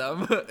called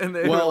them, and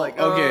they were Well, like,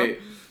 okay.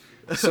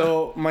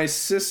 So my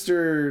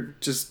sister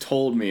just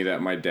told me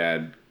that my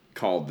dad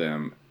called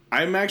them,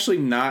 I'm actually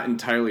not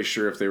entirely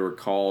sure if they were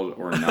called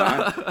or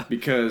not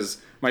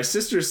because my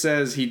sister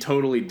says he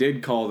totally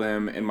did call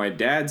them, and my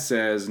dad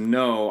says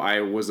no,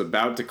 I was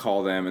about to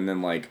call them, and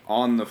then like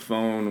on the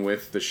phone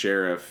with the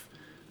sheriff,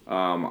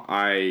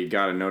 I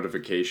got a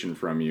notification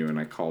from you, and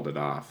I called it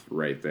off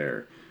right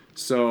there.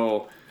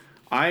 So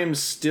I am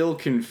still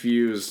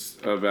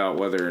confused about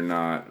whether or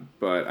not,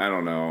 but I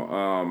don't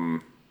know.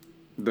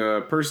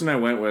 The person I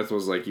went with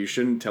was like, you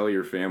shouldn't tell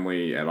your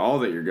family at all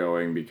that you're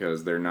going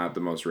because they're not the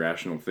most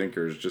rational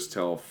thinkers. Just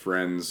tell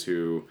friends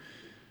who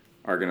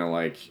are going to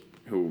like,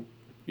 who,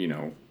 you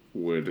know,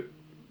 would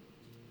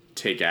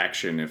take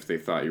action if they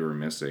thought you were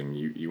missing.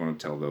 You want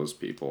to tell those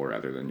people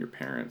rather than your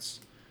parents.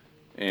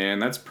 And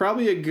that's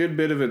probably a good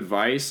bit of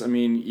advice. I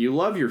mean, you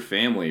love your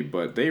family,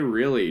 but they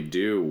really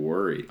do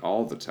worry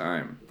all the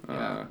time.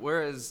 Yeah.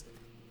 Whereas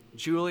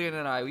Julian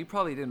and I, we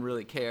probably didn't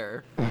really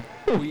care.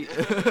 We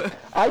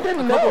I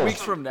didn't a know. couple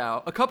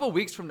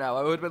weeks from now,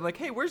 I would have been like,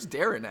 "Hey, where's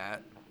Darren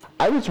at?"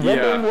 I was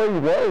wondering where he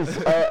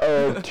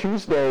was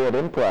Tuesday at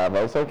Improv.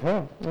 I was like,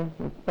 huh,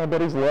 I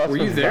bet he's lost. Were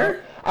you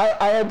there?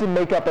 I had to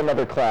make up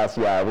another class.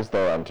 Yeah, I was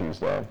there on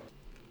Tuesday.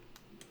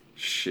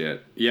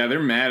 Shit. Yeah, they're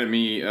mad at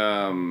me.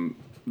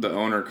 The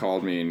owner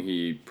called me and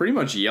he pretty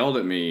much yelled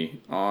at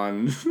me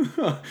on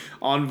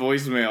on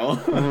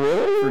voicemail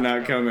Really? for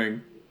not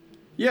coming.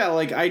 Yeah,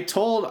 like I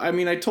told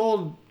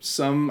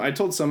some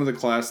of the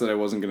class that I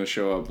wasn't going to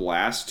show up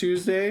last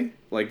Tuesday,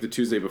 like the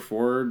Tuesday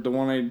before the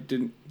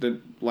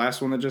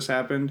last one that just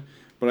happened,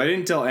 but I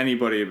didn't tell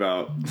anybody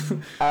about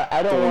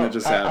I don't the one want, that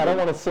just happened. I don't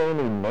want to say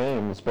any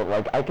names, but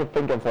like I could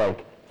think of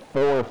like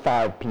 4 or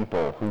 5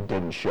 people who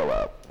didn't show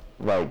up,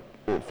 like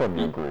from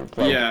your group.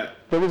 Like, yeah,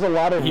 there was a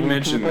lot of he new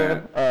mentioned people,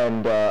 that,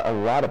 and a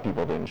lot of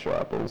people didn't show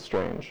up. It was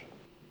strange.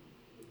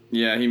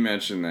 Yeah, he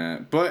mentioned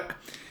that, but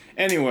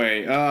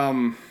anyway,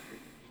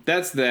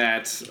 that's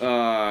that.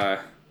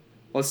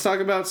 Let's talk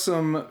about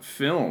some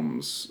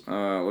films.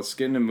 Let's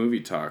get into movie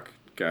talk,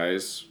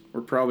 guys.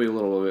 We're probably a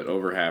little bit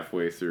over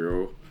halfway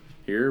through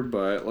here,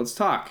 but let's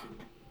talk.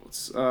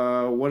 Let's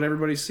what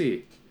everybody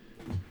see.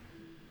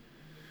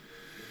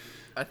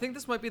 I think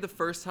this might be the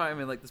first time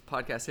in like this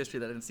podcast history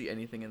that I didn't see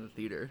anything in the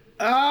theater.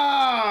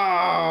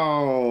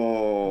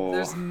 Oh!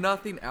 There's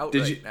nothing out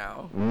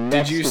now.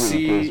 Next you week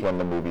see- is when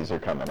the movies are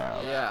coming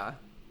out. Yeah.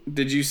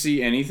 Did you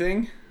see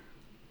anything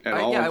at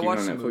all? Yeah, like, I even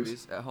watched on some Netflix?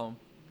 movies at home.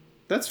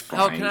 That's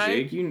fine, can I-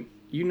 Jake.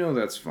 You know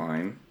that's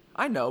fine.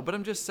 I know, but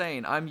I'm just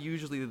saying, I'm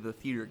usually the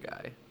theater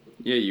guy.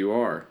 Yeah, you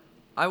are.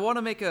 I want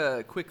to make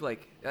a quick,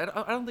 like, I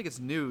don't think it's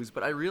news,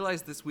 but I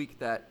realized this week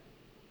that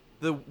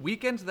the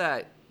weekend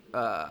that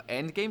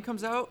Endgame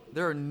comes out,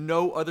 there are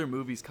no other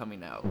movies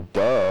coming out.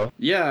 Duh.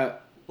 Yeah.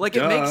 Like,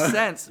 duh. it makes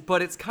sense,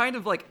 but it's kind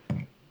of like,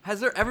 has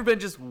there ever been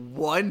just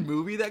one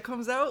movie that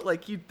comes out?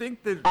 Like, you'd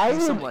think there'd be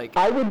some, like...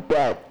 I would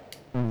bet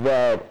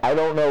that, I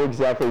don't know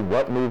exactly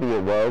what movie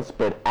it was,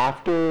 but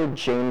after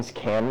James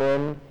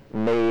Cameron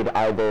made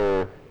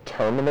either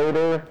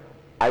Terminator,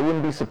 I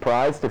wouldn't be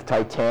surprised if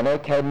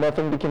Titanic had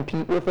nothing to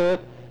compete with it,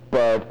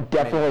 but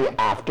definitely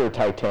after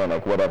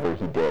Titanic, whatever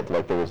he did,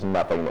 like there was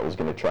nothing that was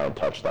going to try and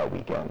touch that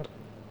weekend.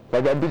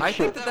 Like I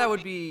think that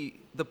would be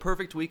the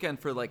perfect weekend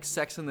for like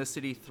Sex and the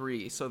City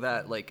 3, so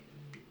that like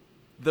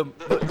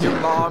your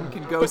mom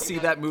can go see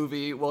that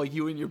movie while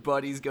you and your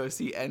buddies go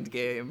see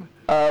Endgame.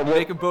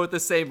 Make them both the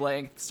same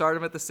length, start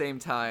them at the same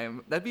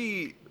time. That'd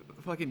be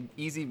fucking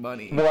easy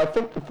money. Well, I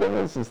think the thing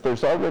is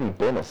there's already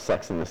been a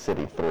Sex and the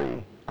City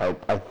 3.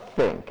 I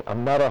think.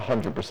 I'm not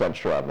 100%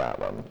 sure on that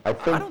one. I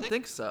don't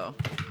think so.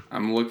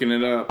 I'm looking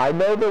it up. I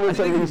know there was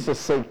at least a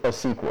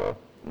sequel.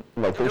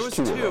 Like There there's was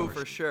 2 of two them.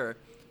 for sure,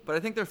 but I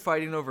think they're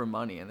fighting over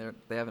money and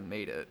they haven't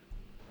made it.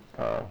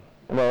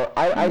 Well,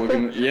 I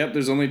think. Yep,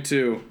 there's only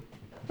 2.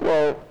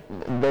 Well,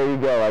 there you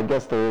go. I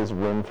guess there is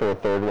room for a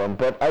third one,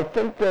 but I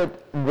think that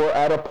we're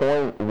at a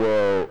point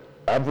where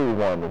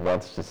everyone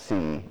wants to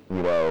see,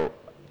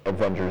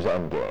 Avengers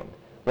Endgame.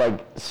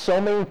 Like,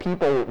 so many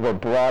people were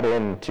brought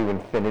into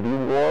Infinity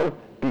War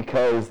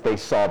because they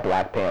saw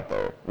Black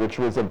Panther, which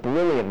was a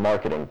brilliant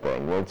marketing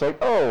thing, where it's like,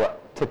 oh,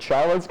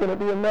 T'Challa's going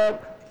to be in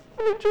that?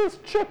 Let me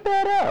just check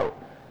that out.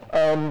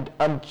 And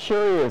I'm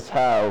curious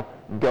how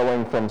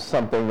going from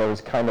something that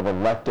was kind of a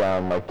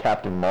letdown, like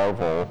Captain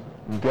Marvel,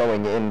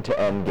 going into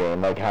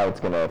Endgame, like how it's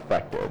going to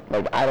affect it.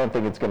 Like, I don't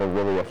think it's going to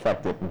really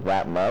affect it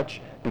that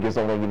much, because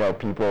only,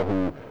 people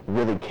who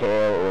really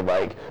care or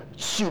like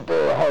super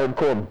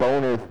hardcore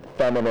boner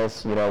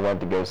feminists, want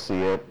to go see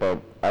it. But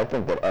I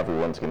think that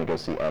everyone's going to go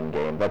see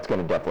Endgame. That's going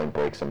to definitely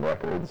break some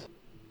records.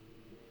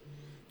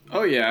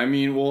 Oh yeah, I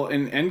mean, well,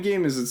 and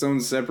Endgame is its own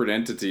separate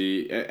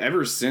entity.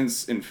 Ever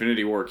since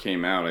Infinity War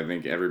came out, I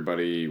think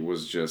everybody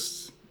was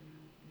just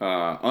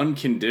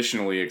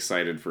unconditionally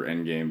excited for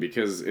Endgame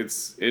because it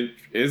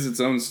is its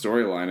own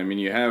storyline. I mean,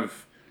 you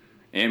have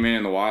Ant-Man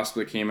and the Wasp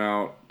that came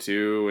out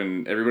too,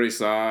 and everybody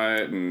saw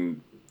it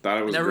and thought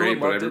it was and great.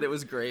 Everyone loved it. It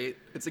was great.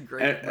 It's a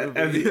great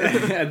movie.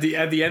 At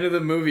the end of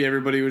the movie,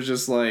 everybody was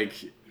just like,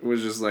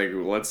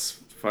 let's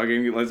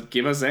fucking let's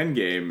give us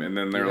Endgame. And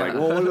then they're like,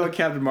 well, what about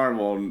Captain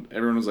Marvel? And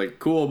everyone was like,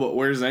 cool, but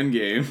where's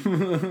Endgame?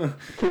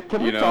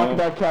 Can we talk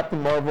about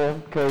Captain Marvel?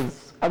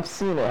 Because I've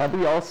seen it. Have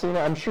we all seen it?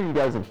 I'm sure you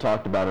guys have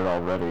talked about it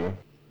already.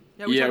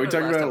 Yeah, we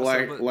talked about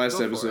it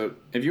last episode.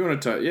 If you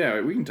want to touch, yeah,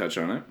 we can touch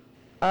on it.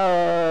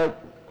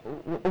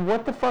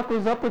 What the fuck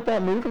was up with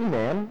that movie,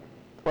 man?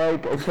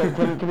 Like,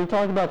 can we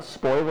talk about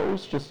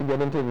spoilers just to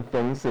get into the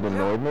things that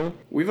annoyed me?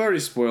 We've already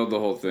spoiled the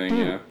whole thing,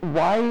 Dude, yeah.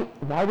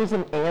 Why was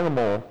an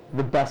animal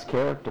the best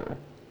character?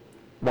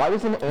 Why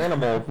was an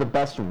animal the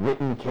best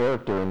written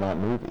character in that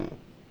movie?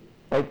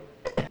 Like,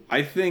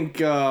 I think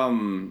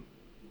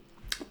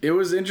it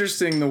was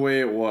interesting the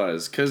way it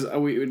was, because I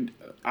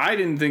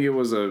didn't think it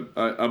was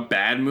a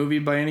bad movie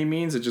by any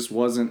means. It just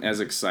wasn't as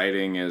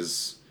exciting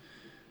as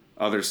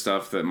other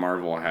stuff that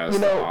Marvel has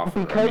to offer.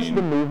 Because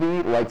the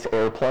movie likes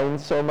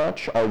airplanes so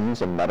much, I'll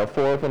use a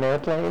metaphor of an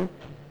airplane.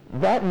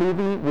 That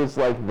movie was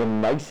like the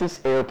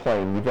nicest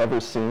airplane you've ever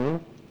seen,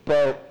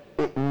 but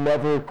it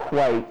never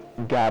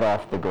quite got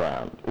off the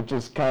ground. It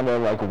just kind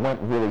of like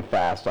went really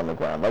fast on the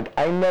ground. Like,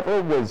 I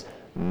never was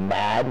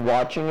mad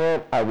watching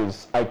it. I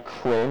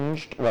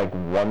cringed like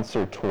once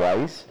or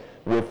twice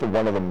with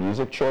one of the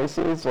music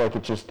choices. Like,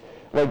 it just,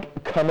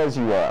 like, Come As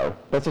You Are.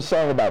 That's a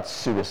song about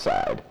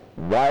suicide.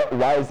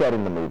 Why is that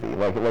in the movie?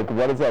 Like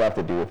what does that have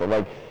to do with it?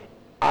 Like,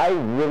 I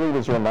really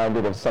was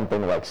reminded of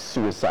something like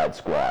Suicide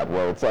Squad,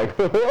 where it's like,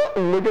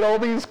 look at all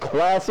these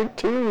classic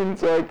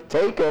tunes, like,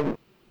 take them.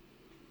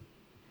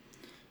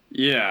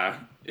 Yeah,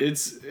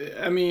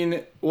 I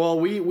mean, well,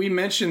 we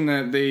mentioned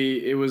that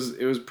it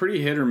was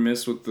pretty hit or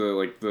miss with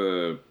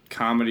the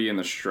comedy and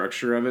the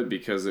structure of it,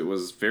 because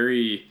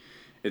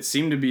it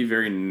seemed to be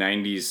very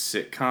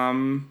 90s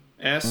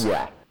sitcom-esque.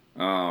 Yeah.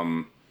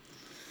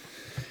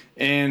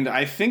 And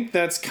I think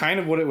that's kind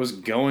of what it was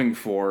going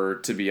for,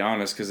 to be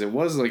honest, because it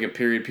was like a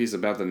period piece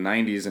about the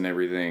 90s and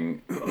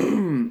everything.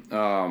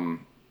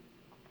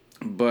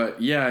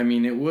 But yeah, I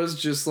mean, it was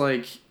just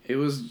like, I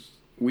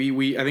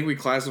think we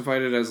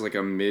classified it as like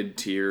a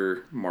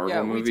mid-tier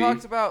Marvel movie. Yeah, we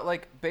talked about,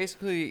 like,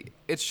 basically,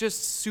 it's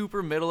just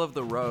super middle of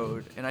the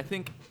road, and I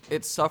think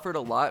it suffered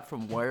a lot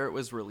from where it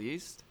was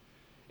released.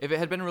 If it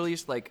had been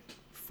released like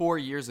 4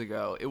 years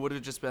ago, it would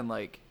have just been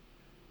like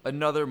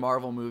another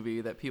Marvel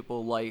movie that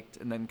people liked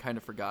and then kind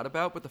of forgot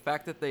about. But the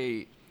fact that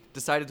they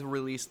decided to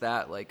release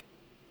that like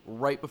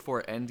right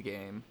before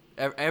Endgame,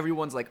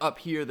 everyone's like up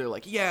here, they're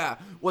like, yeah,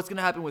 what's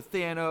gonna happen with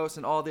Thanos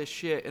and all this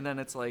shit, and then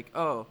it's like,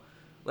 oh,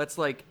 let's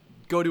like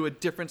go to a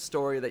different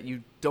story that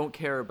you don't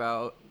care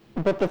about.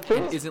 But the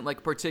thing isn't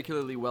like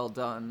particularly well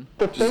done.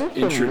 The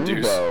thing for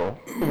me, though,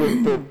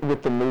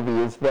 with the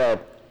movie is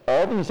that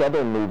all these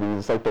other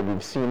movies, like, that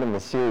we've seen in the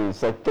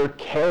series, like, their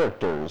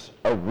characters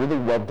are really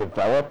well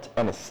developed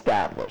and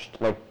established,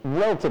 like,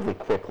 relatively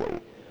quickly.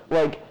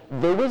 Like,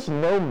 there was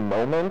no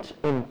moment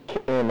in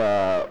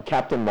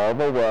Captain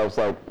Marvel where I was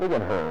like, look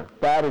at her,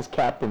 that is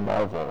Captain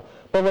Marvel.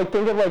 But, like,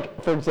 think of,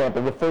 like, for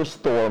example, the first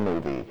Thor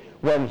movie,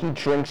 when he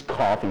drinks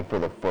coffee for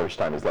the first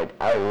time. He's like,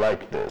 I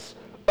like this.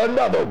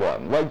 Another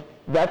one. Like,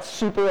 that's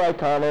super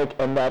iconic,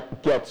 and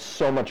that gets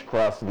so much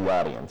across to the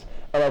audience.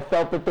 And I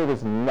felt that there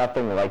was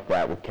nothing like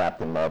that with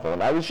Captain Marvel.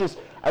 And I was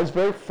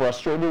very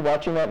frustrated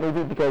watching that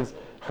movie, because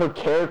her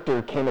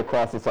character came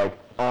across as like,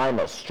 I'm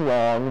a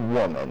strong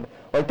woman.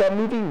 Like, that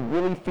movie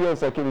really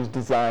feels like it was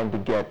designed to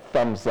get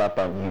thumbs up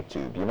on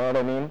YouTube. You know what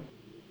I mean?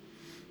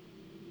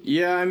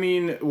 Yeah, I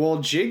mean, well,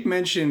 Jake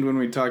mentioned when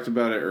we talked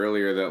about it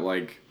earlier that,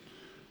 like,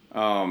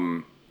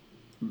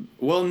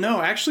 well,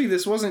 no, actually,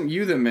 this wasn't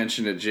you that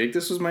mentioned it, Jake.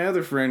 This was my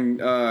other friend,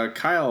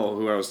 Kyle,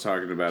 who I was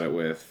talking about it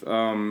with.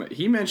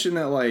 He mentioned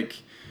that,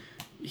 like,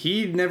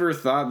 he never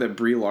thought that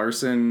Brie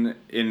Larson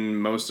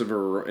in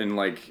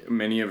like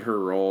many of her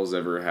roles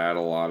ever had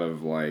a lot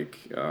of, like,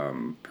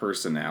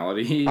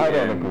 personality. I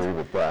don't agree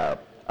with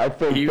that. I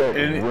think that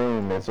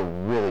Room is a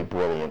really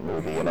brilliant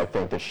movie, and I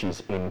think that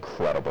she's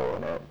incredible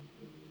in it.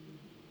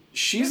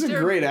 She's a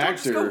great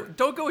actor.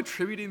 Don't go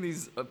attributing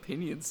these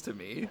opinions to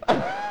me.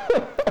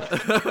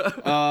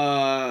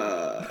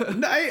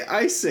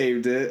 I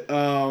saved it.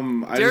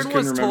 Darren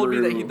once told me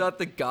that he thought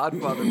The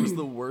Godfather was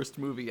the worst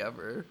movie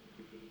ever.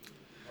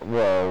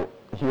 Well,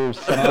 here's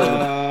something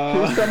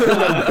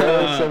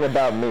embarrassing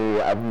about me.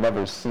 I've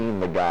never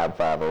seen The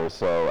Godfather,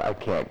 so I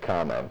can't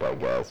comment, I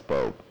guess.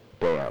 But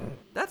damn,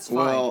 that's fine.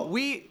 Well,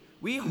 we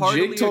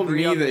hardly Jake told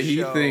me that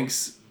he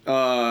thinks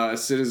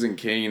Citizen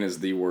Kane is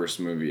the worst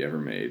movie ever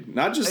made.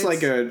 Not just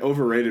like an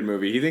overrated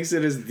movie. He thinks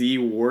it is the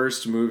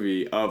worst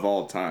movie of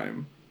all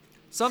time.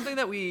 Something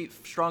that we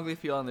strongly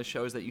feel on the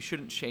show is that you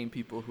shouldn't shame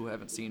people who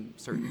haven't seen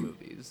certain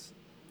movies,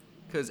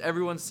 because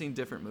everyone's seen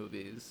different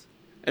movies.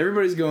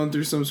 Everybody's going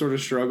through some sort of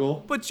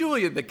struggle. But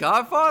Julian, The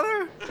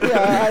Godfather?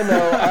 Yeah, I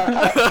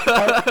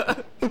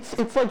know.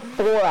 It's like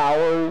 4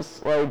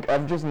 hours. Like,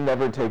 I've just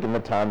never taken the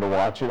time to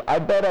watch it. I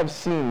bet I've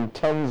seen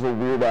tons of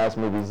weird-ass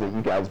movies that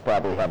you guys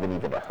probably haven't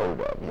even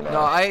heard of, you know?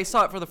 No, I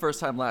saw it for the first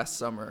time last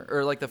summer,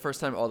 or like the first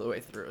time all the way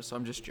through, so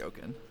I'm just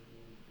joking.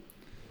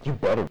 You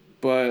better.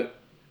 But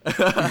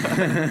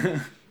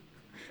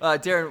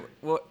Darren,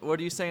 what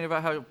are you saying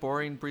about how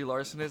boring Brie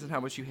Larson is and how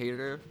much you hated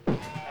her?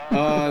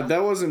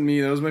 That wasn't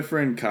me. That was my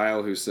friend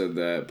Kyle who said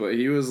that. But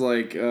he was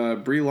like,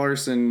 Brie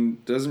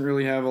Larson doesn't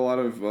really have a lot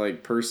of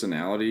like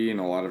personality in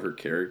a lot of her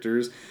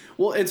characters.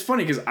 Well, it's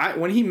funny because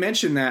when he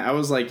mentioned that, I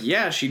was like,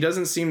 yeah, she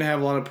doesn't seem to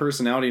have a lot of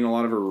personality in a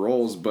lot of her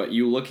roles. But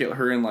you look at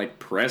her in like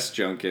press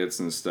junkets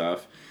and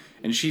stuff,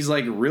 and she's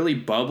like really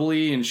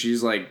bubbly, and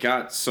she's like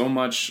got so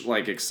much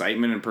like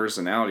excitement and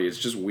personality. It's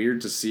just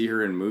weird to see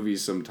her in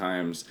movies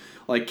sometimes,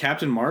 like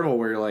Captain Marvel,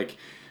 where like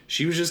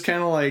she was just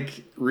kind of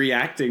like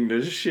reacting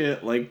to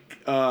shit.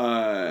 Like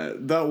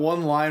that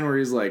one line where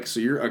he's like,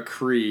 "So you're a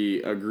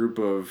Kree, a group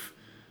of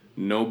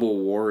noble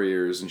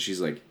warriors," and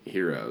she's like,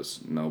 "Heroes,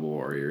 noble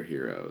warrior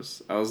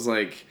heroes." I was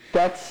like,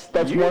 That's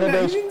one of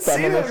those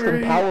feminist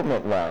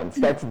empowerment lines.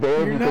 That's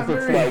there because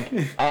it's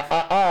like,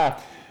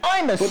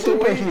 I'm a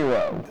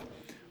superhero.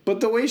 But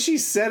the way she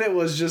said it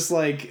was just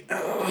like,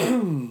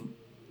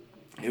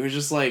 it was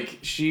just like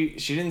she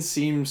didn't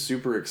seem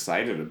super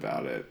excited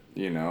about it.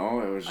 You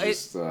know, it was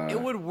just.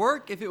 It would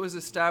work if it was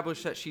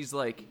established that she's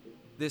like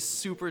this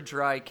super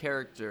dry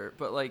character,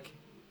 but like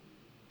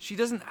she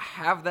doesn't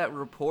have that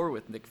rapport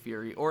with Nick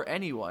Fury or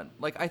anyone.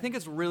 Like, I think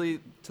it's really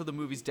to the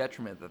movie's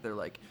detriment that they're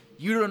like,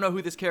 you don't know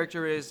who this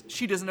character is.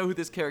 She doesn't know who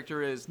this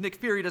character is. Nick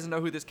Fury doesn't know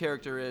who this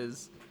character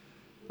is.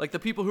 Like, the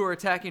people who are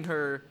attacking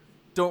her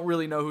don't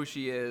really know who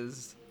she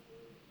is.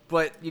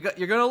 But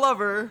you're gonna love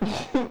her.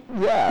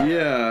 Yeah.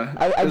 Yeah.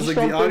 I it's like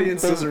the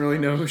audience doesn't really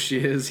know who she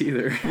is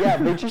either. Yeah,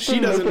 they just she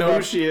doesn't know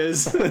who she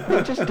is.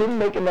 They just didn't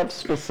make enough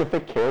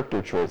specific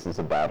character choices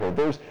about her.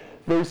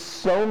 There's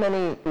so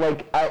many,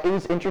 like, it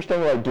was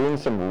interesting, like, doing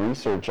some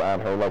research on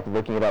her, like,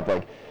 looking it up,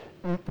 like,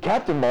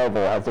 Captain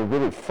Marvel has a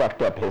really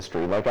fucked up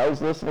history. Like, I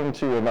was listening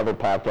to another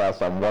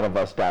podcast on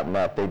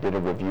oneofus.net. They did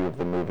a review of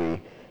the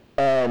movie,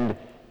 and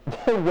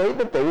the way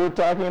that they were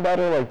talking about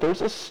her, like,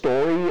 there's a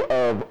story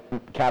of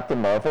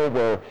Captain Marvel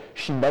where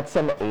she met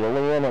some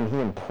alien and he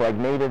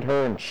impregnated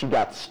her and she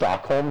got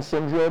Stockholm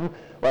Syndrome.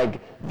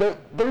 Like,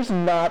 there's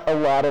not a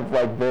lot of,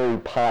 like, very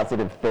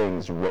positive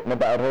things written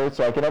about her,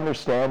 so I can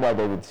understand why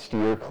they would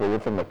steer clear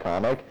from the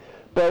comic.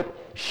 But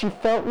she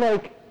felt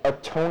like a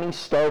Tony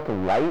Stark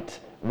light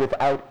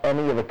without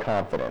any of the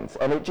confidence.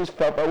 And it just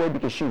felt that way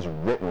because she was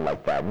written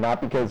like that,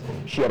 not because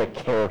she had a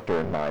character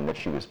in mind that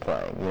she was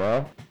playing, you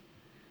know?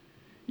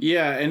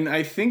 Yeah, and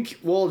I think,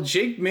 well,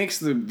 Jake makes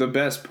the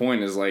best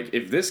point is, like,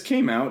 if this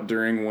came out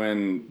during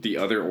when the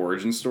other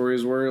origin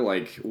stories were,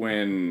 like,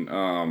 when,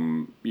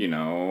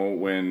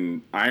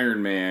 when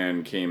Iron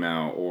Man came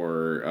out,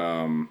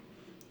 or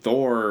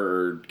Thor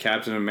or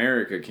Captain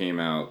America came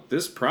out,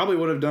 this probably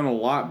would have done a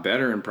lot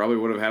better and probably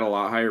would have had a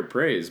lot higher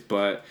praise,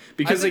 but,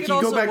 because, like, you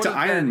go back to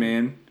Iron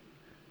Man...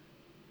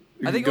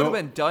 I think it would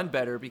have been done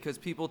better because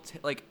people,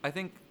 I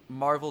think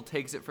Marvel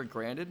takes it for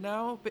granted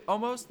now,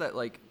 almost, that,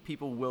 like,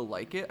 people will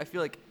like it. I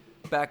feel like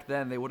back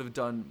then they would have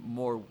done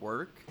more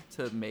work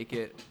to make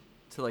it,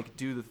 to, like,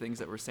 do the things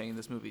that we're saying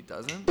this movie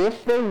doesn't.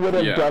 If they would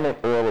have done it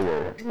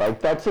earlier, like,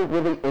 that's a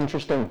really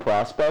interesting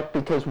prospect,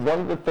 because one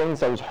of the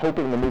things I was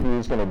hoping the movie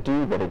was going to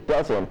do that it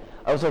doesn't,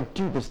 I was like,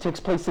 dude, this takes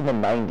place in the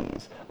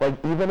 90s. Like,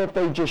 even if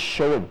they just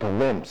show a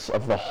glimpse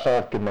of the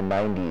Hulk in the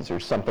 90s or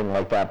something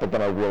like that, but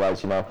then I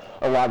realized, a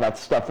lot of that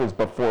stuff was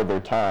before their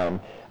time.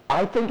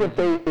 I think if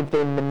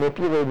they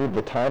manipulated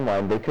the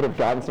timeline, they could have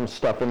gotten some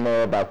stuff in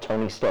there about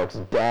Tony Stark's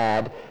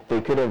dad. They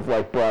could have,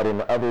 like, brought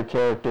in other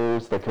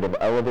characters. They could have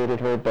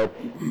elevated her. But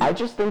I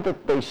just think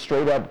that they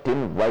straight up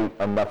didn't write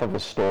enough of a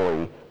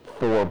story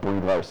for Brie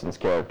Larson's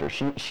character.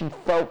 She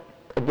felt,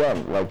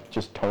 again, like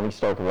just Tony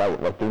Stark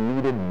light. Like, they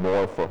needed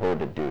more for her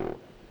to do.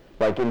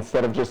 Like,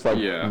 instead of just, like,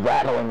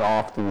 rattling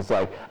off these,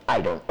 like,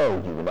 I don't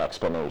owe you an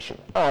explanation.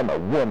 I'm a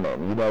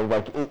woman,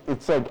 like,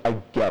 it's like, I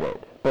get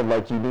it. But,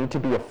 like, you need to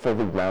be a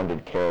fully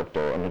rounded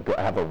character and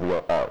have a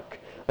real arc.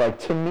 Like,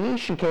 to me,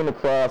 she came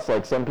across,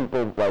 like, some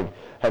people, like,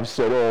 have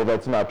said, oh,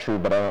 that's not true,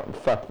 but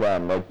fuck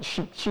them. Like,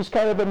 she's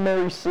kind of a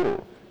Mary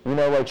Sue.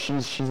 Like,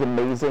 she's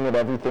amazing at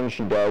everything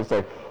she does.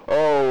 Like,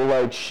 oh,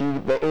 like,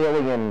 the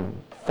alien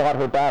fought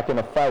her back in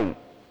a fight,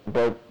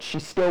 but she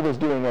still was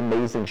doing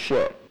amazing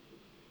shit.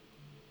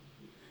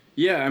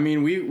 Yeah, I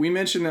mean, we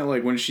mentioned that,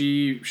 like, when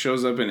she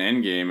shows up in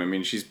Endgame, I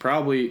mean, she's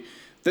probably...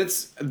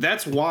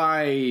 That's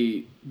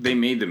why they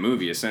made the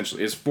movie,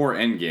 essentially, is for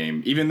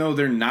Endgame. Even though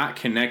they're not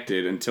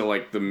connected until,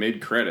 like, the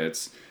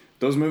mid-credits.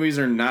 Those movies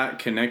are not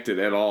connected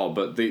at all,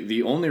 but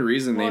the only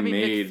reason they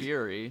made... Nick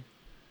Fury.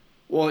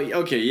 Well,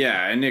 okay,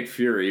 yeah, and Nick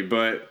Fury,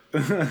 but,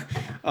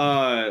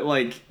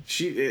 like,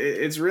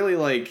 it's really,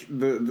 like,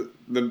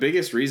 the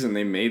biggest reason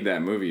they made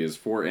that movie is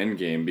for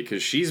Endgame,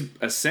 because she's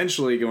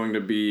essentially going to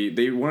be...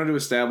 They wanted to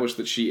establish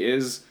that she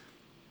is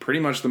pretty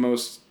much the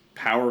most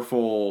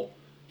powerful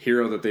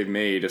hero that they've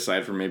made,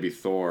 aside from maybe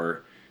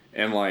Thor,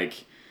 and,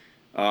 like,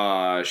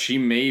 she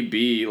may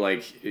be,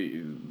 like,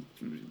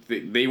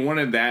 they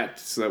wanted that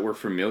so that we're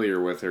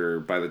familiar with her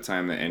by the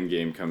time the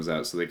Endgame comes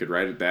out, so they could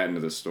write that into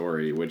the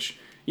story, which,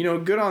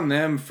 good on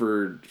them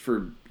for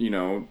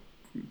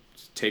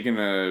taking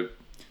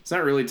it's it's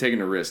not really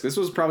taking a risk. This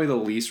was probably the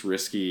least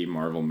risky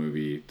Marvel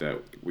movie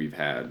that we've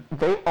had.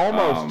 They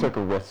almost took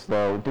a risk,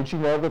 though. Did you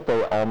know that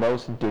they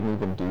almost didn't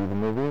even do the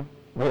movie?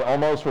 They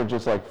almost were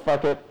just like,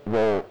 fuck it,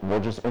 we'll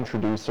just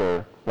introduce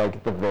her, like,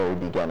 at the very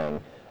beginning.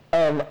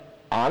 And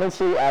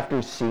honestly,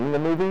 after seeing the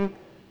movie,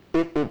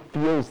 it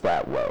feels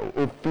that way.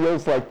 It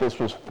feels like this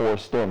was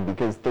forced in,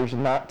 because there's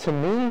not, to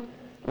me,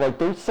 like,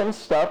 there's some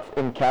stuff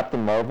in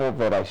Captain Marvel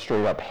that I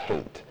straight up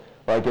hate.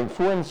 Like, in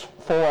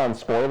full-on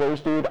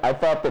spoilers, dude, I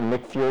thought that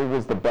Nick Fury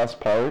was the best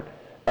part,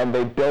 and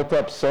they built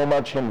up so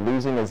much him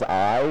losing his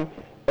eye,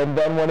 and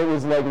then when it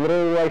was, like,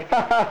 literally like,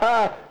 ha ha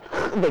ha,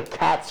 the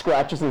cat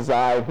scratches his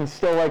eye, and he's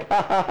still like,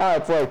 ha ha ha,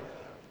 it's like,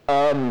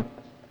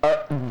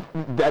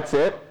 that's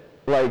it?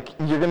 Like,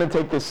 you're gonna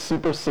take this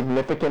super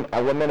significant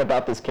element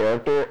about this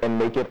character and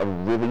make it a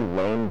really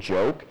lame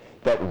joke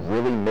that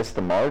really missed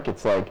the mark?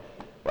 It's like,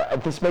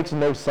 this makes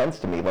no sense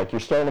to me. Like, you're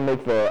starting to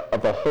make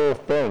the whole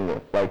thing,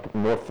 like,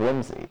 more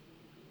flimsy.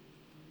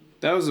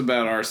 That was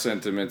about our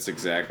sentiments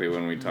exactly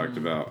when we talked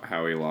about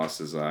how he lost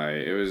his eye.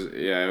 It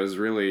was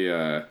really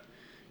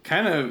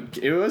kind of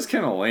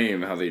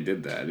lame how they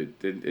did that. It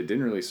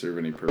didn't really serve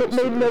any purpose.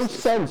 It made no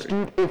sense,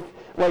 dude. If,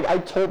 like, I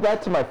told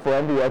that to my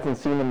friend who hasn't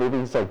seen the movie,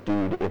 he's like,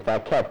 dude, if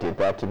that cat did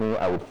that to me,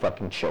 I would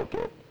fucking choke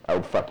it. I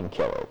would fucking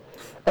kill it.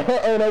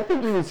 And I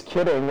think he was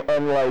kidding,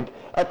 and, like,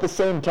 at the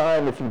same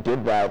time, if he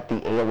did that,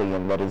 the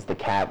alien that is the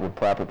cat would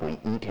probably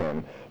eat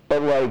him.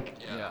 But, like,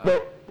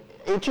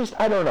 it just,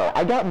 I don't know.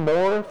 I got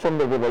more from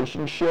the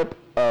relationship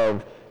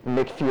of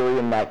Nick Fury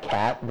and that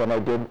cat than I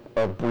did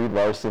of Brie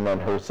Larson and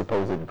her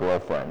supposed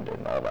girlfriend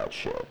and all that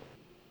shit.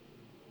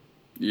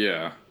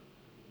 Yeah.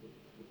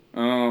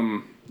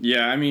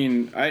 Yeah, I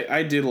mean,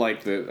 I did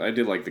like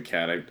the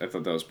cat. I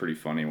thought that was pretty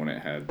funny when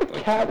it had, like, the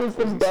cat was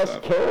the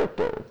best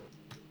character.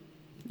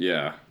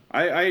 Yeah,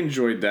 I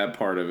enjoyed that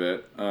part of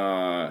it.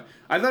 I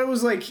thought it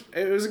was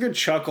a good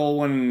chuckle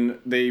when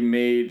they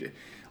made,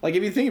 like,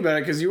 if you think about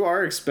it, because you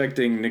are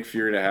expecting Nick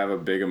Fury to have a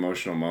big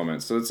emotional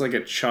moment, so it's like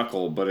a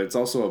chuckle, but it's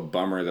also a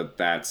bummer that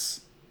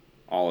that's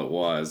all it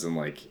was, and,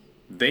 like,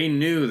 they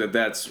knew that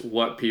that's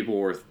what people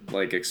were,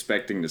 like,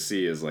 expecting to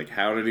see, is, like,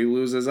 how did he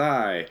lose his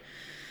eye?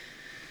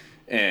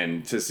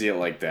 And to see it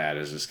like that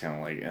is just kind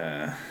of like,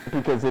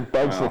 Because it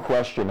begs the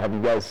question, have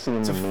you guys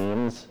seen the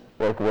memes?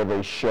 Like, where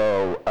they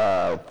show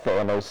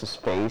Thanos'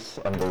 face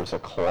and there's a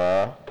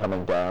claw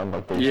coming down,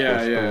 like there's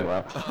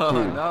Oh,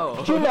 no.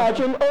 Could you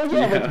imagine? Oh,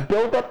 yeah, like,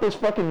 build up this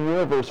fucking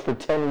universe for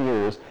 10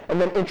 years and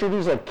then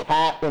introduce a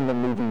cat in the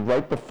movie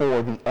right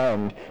before the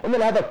end and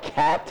then have a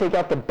cat take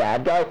out the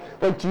bad guy?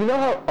 Like, do you know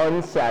how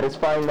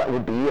unsatisfying that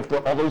would be if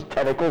all those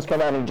tentacles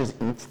come out and he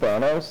just eats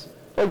Thanos?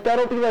 Like,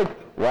 that'll be like,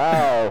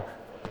 wow.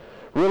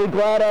 Really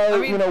glad I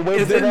waited it out.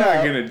 They're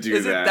not gonna do that.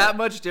 Is it that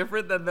much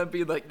different than them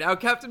being like, now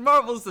Captain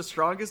Marvel's the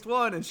strongest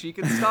one and she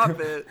can stop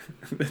it?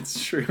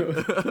 That's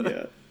true.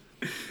 Yeah.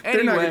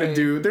 Anyway,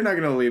 They're not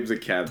gonna leave the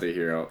cat the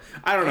hero.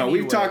 I don't know.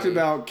 Anyway. We've talked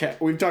about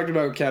Captain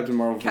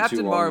Marvel for Captain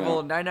too long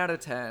Marvel, now. 9 out of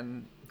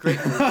 10. Great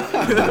movie.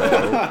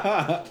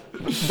 The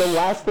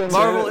last thing,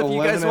 Marvel, if you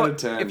 11 guys out of want,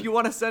 10. if you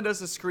want to send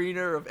us a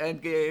screener of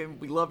Endgame,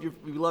 we love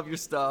your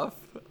stuff.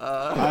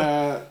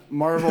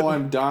 Marvel,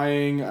 I'm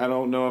dying. I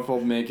don't know if I'll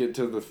make it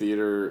to the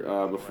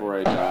theater before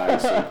I die,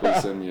 so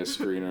please send me a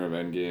screener of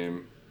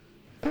Endgame.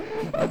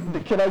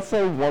 Can I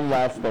say one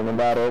last thing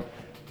about it?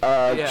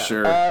 Yeah.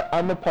 Sure.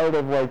 I'm a part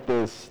of, like,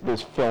 this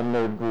film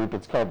nerd group.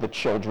 It's called the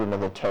Children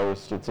of the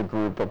Toast. It's a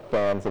group of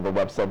fans of the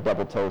website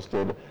Double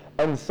Toasted.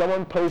 And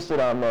someone posted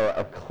on there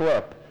a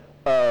clip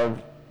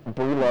of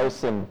Brie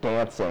Larson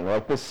dancing,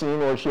 like the scene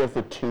where she has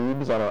the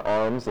tubes on her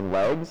arms and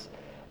legs.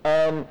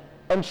 And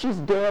she's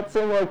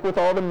dancing, like, with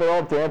all them, they're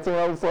all dancing.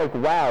 I was like,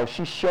 wow,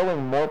 she's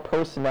showing more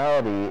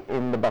personality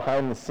in the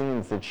behind the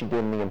scenes than she did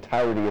in the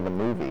entirety of the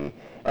movie.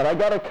 And I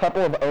got a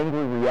couple of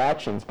angry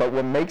reactions, but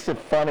what makes it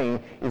funny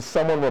is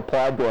someone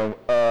replied going,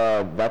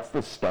 that's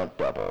the stunt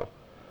double.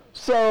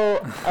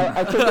 So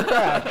I took it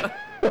back.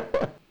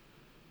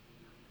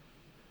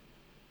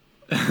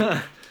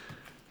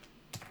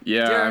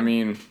 Yeah, Darren, I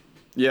mean,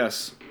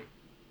 yes.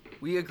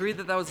 We agreed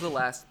that was the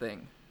last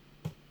thing.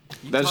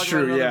 You That's talk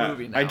true. about another Yeah,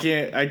 movie now.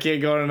 I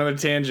can't go on another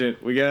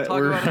tangent. We're Talk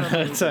about running another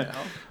out of movie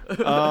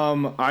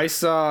time. now.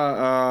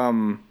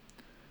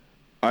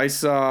 I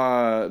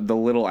saw The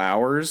Little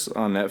Hours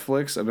on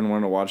Netflix. I've been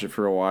wanting to watch it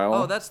for a while.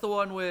 Oh, that's the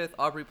one with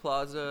Aubrey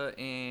Plaza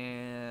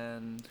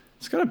and...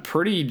 It's got a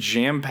pretty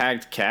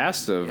jam-packed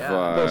cast of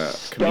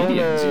The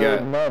comedians. You stoner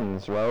got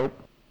nuns, right?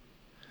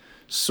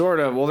 sort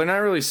of. Well, they're not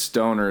really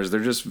stoners.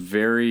 They're just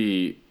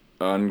very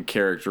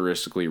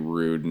uncharacteristically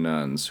rude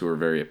nuns who are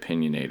very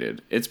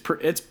opinionated. It's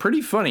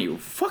pretty funny.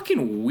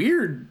 Fucking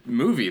weird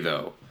movie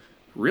though.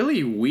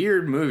 Really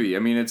weird movie. I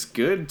mean, it's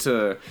good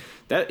to.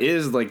 That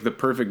is like the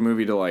perfect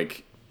movie to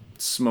like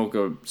smoke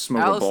a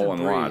bowl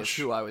and Brie watch.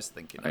 is who I was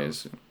thinking of. I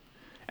assume.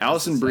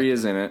 Allison Brie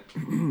is in it.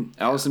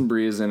 Allison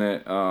Brie is in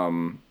it.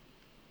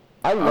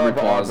 I love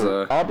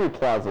Plaza. Aubrey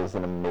Plaza is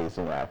an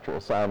amazing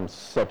actress. I'm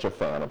such a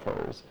fan of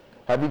hers.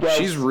 Have you guys?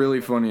 She's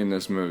really funny in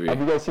this movie. Have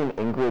you guys seen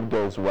Ingrid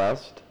Goes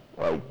West?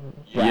 Like,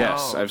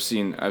 Yes, Oh. I've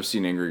seen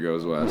Ingrid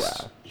Goes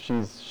West.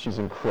 yeah, she's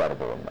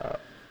incredible in that.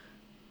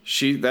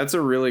 That's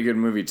a really good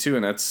movie too,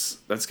 and that's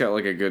got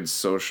like a good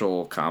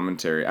social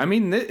commentary. I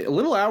mean,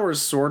 Little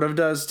Hours sort of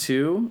does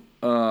too.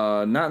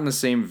 Not in the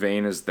same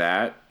vein as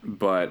that,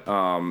 but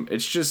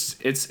it's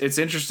just it's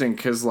interesting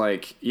because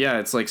like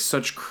it's like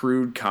such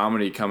crude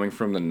comedy coming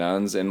from the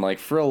nuns, and like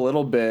for a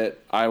little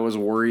bit I was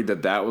worried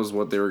that was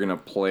what they were gonna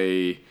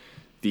play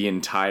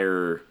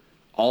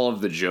all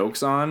of the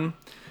jokes on.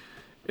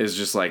 Is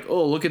just like,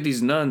 oh, look at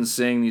these nuns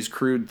saying these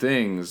crude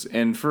things.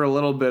 And for a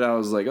little bit, I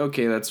was like,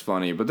 okay, that's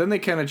funny. But then they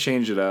kind of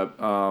change it up.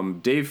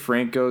 Dave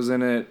Franco's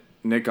in it,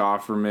 Nick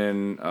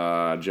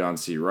Offerman, John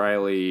C.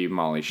 Reilly,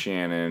 Molly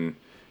Shannon,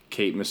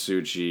 Kate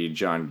Masucci,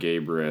 John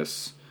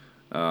Gabris,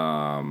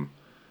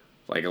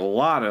 like a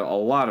lot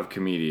of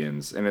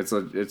comedians. And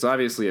it's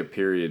obviously a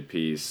period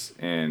piece.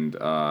 And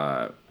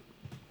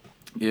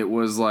it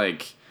was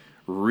like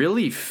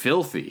really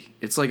filthy.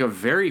 It's like a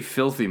very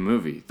filthy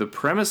movie. The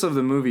premise of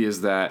the movie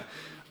is that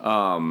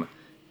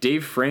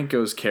Dave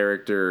Franco's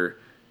character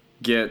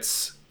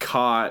gets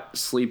caught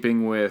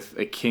sleeping with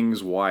a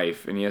king's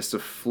wife, and he has to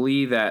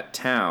flee that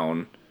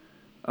town,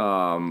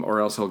 or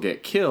else he'll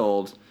get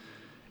killed.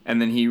 And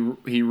then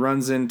he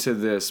runs into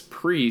this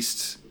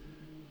priest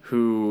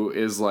who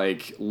is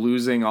like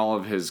losing all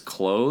of his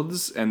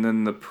clothes, and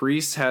then the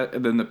priest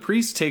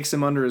takes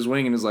him under his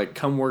wing and is like,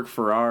 "Come work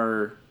for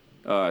our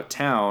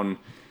town."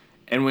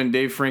 And when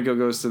Dave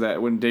Franco's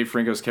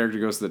character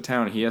goes to the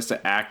town, he has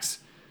to act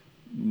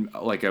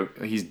like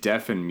he's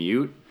deaf and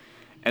mute,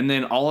 and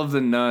then all of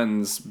the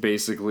nuns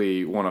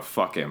basically want to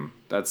fuck him.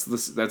 That's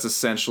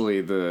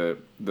essentially the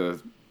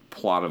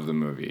plot of the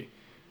movie.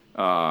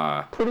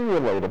 Pretty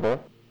relatable.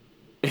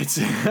 It's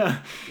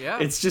Yeah.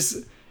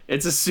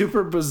 it's a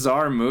super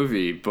bizarre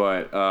movie,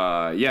 but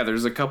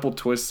there's a couple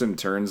twists and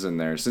turns in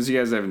there. Since you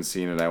guys haven't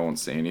seen it, I won't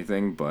say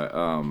anything, but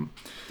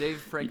Dave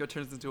Franco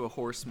turns into a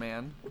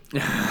horseman.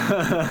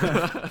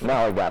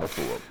 Now I gotta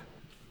see it.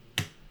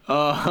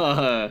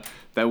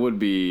 that would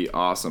be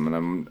awesome,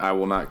 and I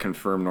will not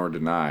confirm nor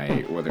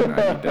deny whether or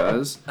not he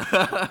does.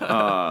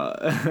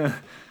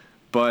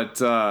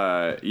 But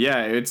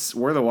it's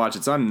worth a watch.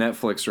 It's on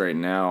Netflix right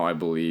now, I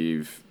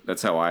believe.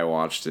 That's how I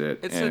watched it.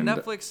 It's a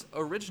Netflix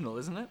original,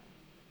 isn't it?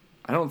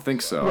 I don't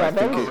think so. Yeah, I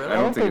think really? I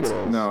don't think it's it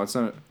is. no. It's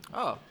not.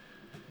 Oh.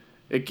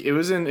 It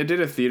did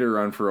a theater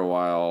run for a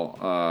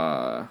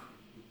while.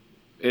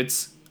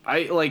 It's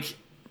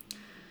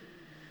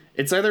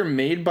either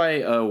made by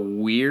a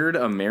weird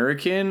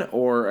American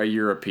or a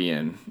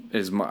European.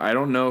 I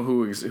don't know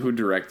who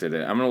directed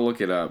it. I'm gonna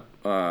look it up.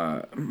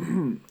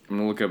 I'm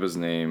gonna look up his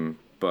name,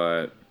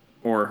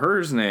 or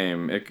hers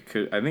name. I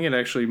think it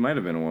actually might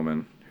have been a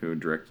woman who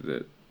directed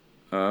it.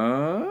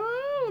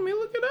 Let me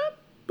look it up.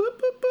 Boop,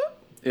 boop, boop.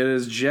 It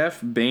is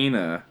Jeff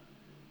Baena.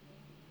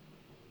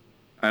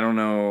 I don't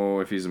know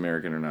if he's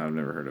American or not. I've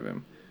never heard of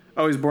him.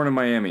 Oh, he's born in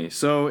Miami.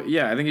 So,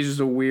 yeah, I think he's just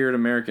a weird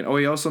American. Oh,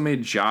 he also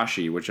made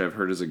Joshy, which I've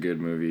heard is a good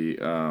movie,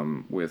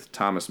 with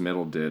Thomas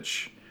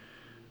Middleditch.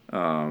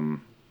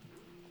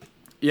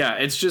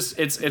 It's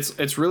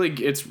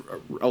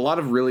a lot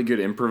of really good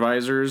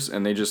improvisers,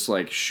 and they just,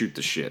 like, shoot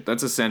the shit.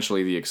 That's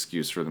essentially the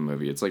excuse for the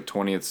movie. It's like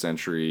 20th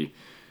century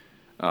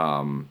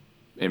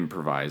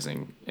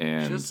improvising.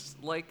 And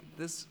Just like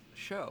this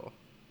show,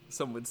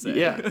 some would say.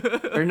 yeah.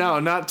 Or no,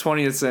 not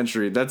 20th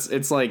century.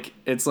 It's like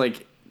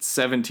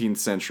 17th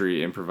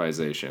century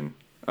improvisation.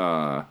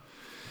 So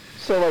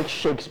like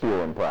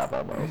Shakespeare improv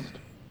almost.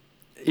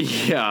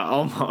 Yeah,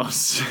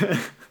 almost.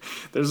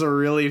 There's a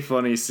really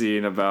funny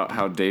scene about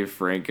how Dave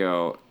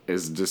Franco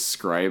is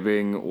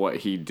describing what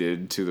he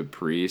did to the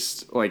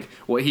priest, like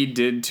what he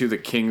did to the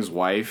king's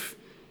wife.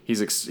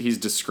 He's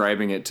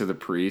describing it to the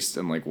priest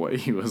and like what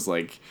he was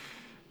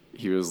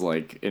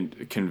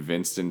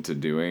convinced into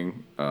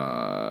doing.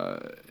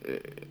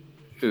 It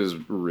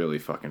was really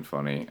fucking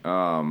funny.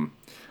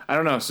 I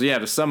don't know. So yeah,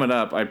 to sum it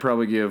up, I'd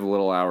probably give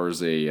Little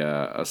Hours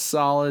a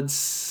solid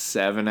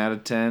 7 out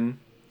of 10.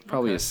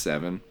 Probably Okay. a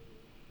 7.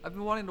 I've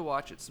been wanting to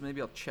watch it, so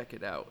maybe I'll check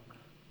it out.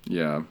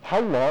 Yeah. How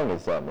long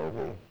is that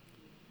movie?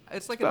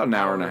 It's like About an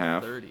hour and a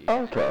half. 30.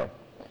 Okay.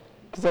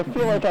 Because I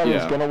feel like I was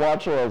Yeah. gonna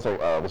watch it. I was like,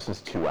 oh, this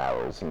is 2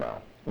 hours.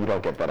 No, you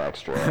don't get that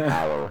extra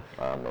hour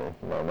on me.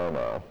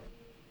 No.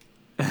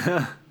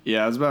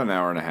 Yeah, it's about an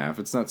hour and a half.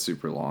 It's not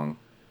super long.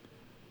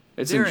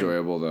 It's Darren.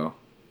 enjoyable though.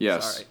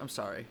 Yes. I'm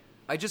sorry.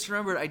 I just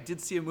remembered I did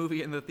see a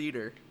movie in the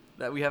theater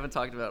that we haven't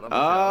talked about on the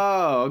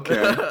Oh, okay.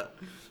 show.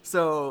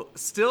 So,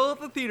 still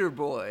the theater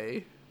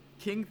boy,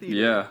 King Theater.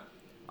 Yeah.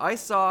 I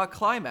saw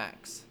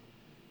Climax,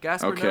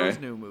 Gaspar Okay. Noé's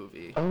new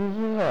movie.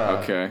 Oh yeah.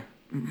 Okay.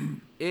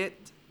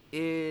 It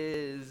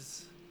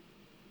is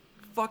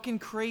fucking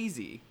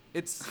crazy.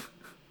 It's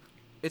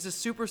a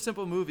super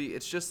simple movie.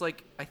 It's just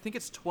like, I think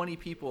it's 20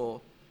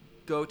 people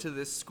go to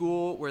this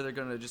school where they're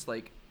gonna just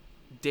like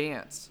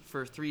dance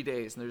for 3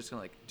 days, and they're just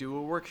gonna like do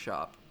a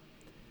workshop.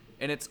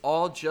 And it's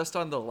all just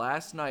on the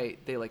last night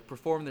they like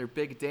perform their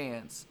big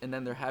dance, and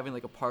then they're having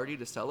like a party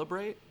to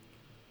celebrate.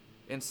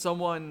 And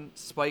someone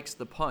spikes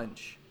the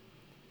punch,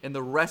 and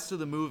the rest of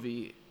the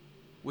movie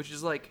which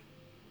is like,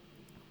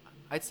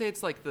 I'd say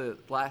it's like the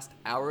last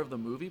hour of the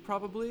movie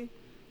probably,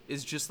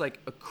 is just like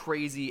a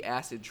crazy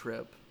acid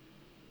trip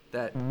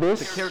that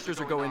the characters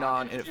are going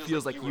on, and it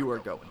feels like you are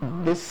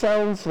going. This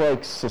sounds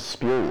like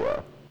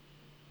Suspiria.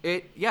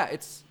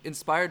 It's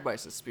inspired by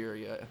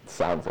Suspiria.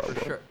 Sounds like for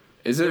it. sure.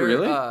 Is it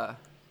really?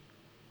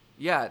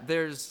 Yeah,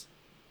 there's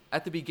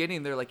at the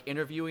beginning they're like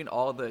interviewing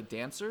all the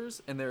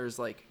dancers, and there's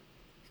like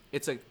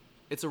it's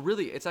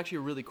actually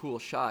a really cool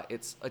shot.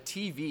 It's a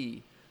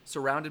TV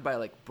surrounded by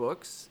like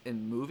books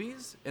and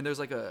movies, and there's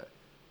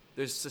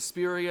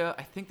Suspiria,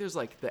 I think there's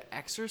like The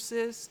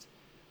Exorcist,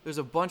 there's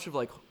a bunch of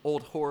like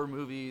old horror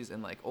movies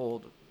and like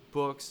old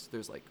books,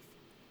 there's like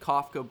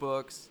Kafka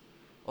books,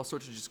 all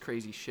sorts of just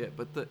crazy shit.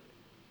 But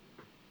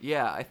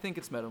I think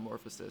it's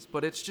Metamorphosis,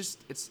 but it's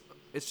just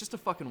a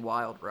fucking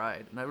wild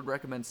ride, and I would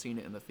recommend seeing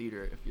it in the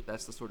theater if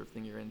that's the sort of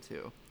thing you're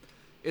into.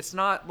 It's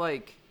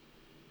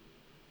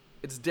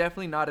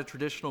definitely not a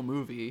traditional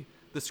movie.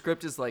 The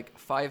script is like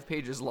 5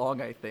 pages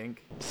long, I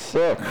think.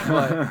 Sick.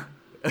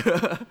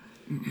 But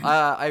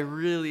I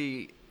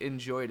really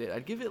enjoyed it.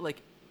 I'd give it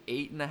like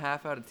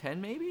 8.5 out of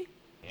 10, maybe.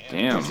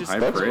 Damn, Just- high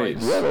that's praise.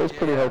 Yeah, that was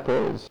pretty high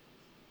praise.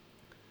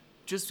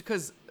 Just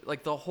because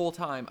like the whole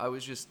time I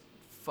was just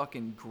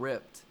fucking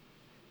gripped,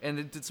 and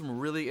it did some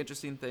really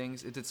interesting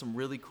things. It did some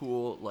really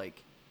cool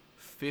like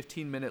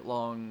 15-minute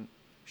long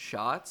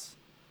shots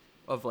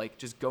of like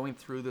just going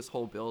through this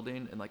whole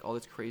building and like all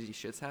this crazy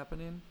shit's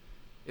happening.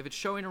 If it's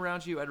showing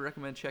around you, I'd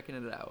recommend checking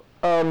it out.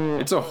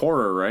 It's a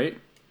horror, right?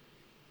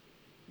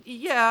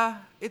 Yeah,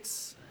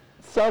 it's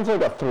Sounds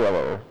like a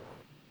thriller.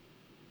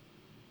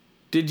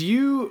 Did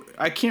you?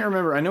 I can't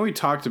remember. I know we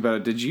talked about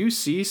it. Did you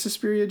see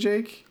Suspiria,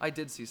 Jake? I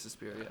did see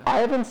Suspiria. I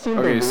haven't seen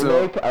Okay, the so-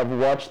 remake. I've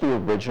watched the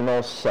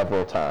original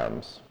several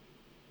times.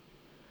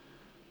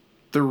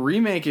 The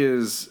remake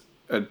is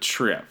a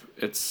trip.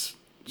 It's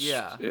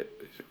Yeah.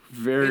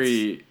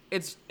 very.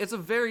 It's a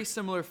very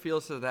similar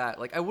feel to that.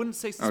 Like I wouldn't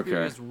say Suspiria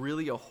Okay. is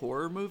really a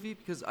horror movie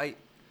because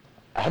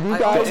Have you I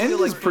The always guys? end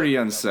feel is like pretty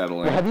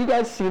unsettling. Have you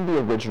guys seen the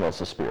original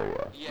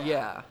Suspiria?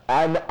 yeah.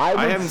 And I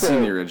would haven't say,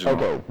 seen the original.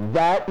 Okay,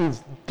 that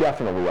is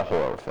definitely a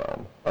horror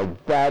film.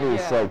 Like that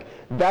is Yeah. like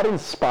that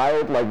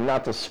inspired. Like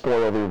not to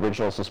spoil the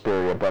original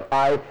Suspiria, but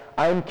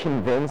I'm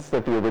convinced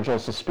that the original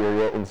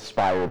Suspiria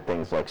inspired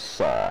things like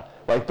Saw.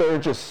 Like there are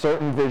just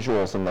certain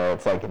visuals in there.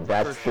 It's like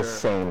that's For the sure.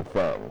 same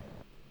thing.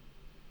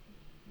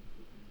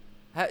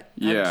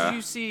 Yeah. Did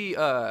you see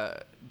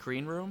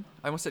Green Room?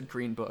 I almost said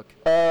Green Book.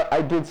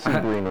 I did see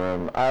Green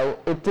Room.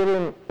 It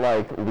didn't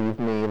like leave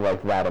me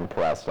like that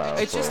impressed.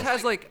 Honestly. It just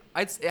has like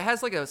it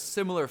has like a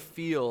similar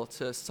feel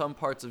to some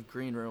parts of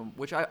Green Room,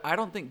 which I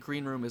don't think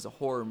Green Room is a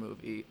horror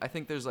movie. I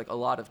think there's like a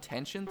lot of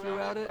tension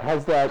throughout it,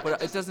 has that.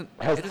 but it doesn't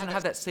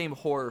have that same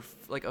horror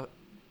like a,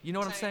 you know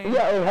what I'm saying?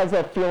 Yeah, it has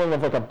that feeling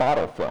of like a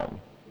bottle film.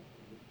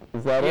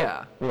 Is that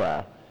Yeah. it?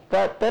 Yeah.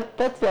 That's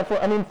definitely.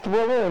 I mean,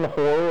 thriller and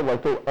horror,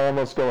 like they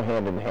almost go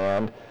hand in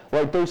hand.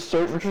 Like there's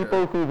certain For sure.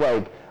 people who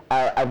like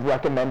I've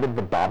recommended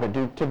The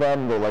Babadook to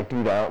them. They're like,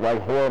 dude, I don't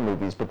like horror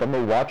movies, but then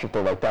they watch it.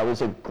 They're like, that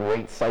was a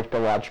great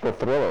psychological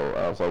thriller. And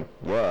I was like,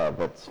 yeah,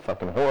 that's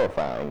fucking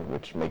horrifying,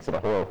 which makes it a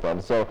horror film.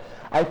 So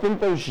I think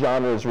those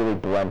genres really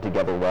blend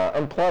together well.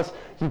 And plus,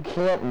 you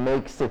can't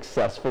make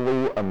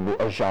successfully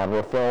a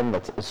genre film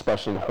that's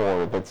especially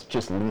horror that's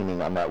just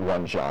leaning on that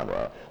one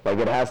genre. Like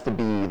it has to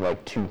be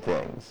like two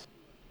things.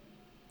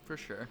 For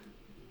sure.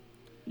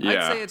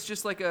 Yeah. I'd say it's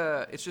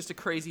just a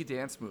crazy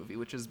dance movie,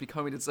 which is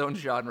becoming its own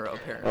genre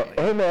apparently.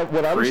 Hey man,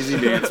 when I was Crazy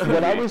dance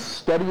when I movie. was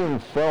studying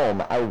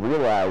film, I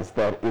realized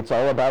that it's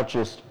all about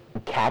just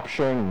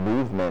capturing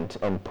movement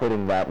and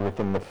putting that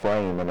within the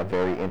frame in a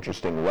very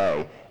interesting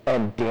way.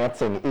 And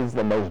dancing is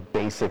the most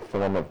basic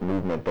form of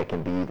movement that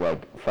can be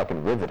like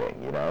fucking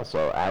riveting, you know?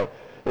 So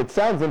it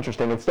sounds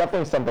interesting. It's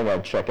definitely something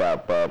I'd check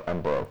out, but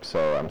I'm broke,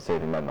 so I'm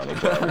saving my money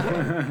for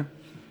everything.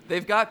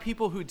 They've got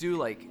people who do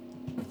like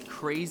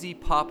crazy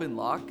pop and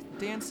lock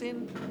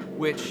dancing,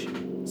 which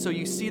so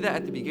you see that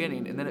at the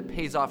beginning and then it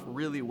pays off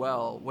really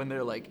well when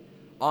they're like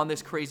on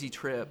this crazy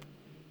trip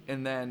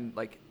and then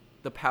like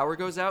the power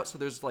goes out, so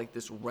there's like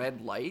this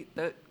red light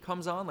that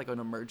comes on, like an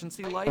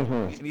emergency light,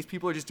 and these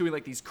people are just doing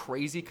like these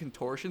crazy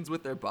contortions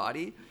with their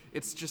body.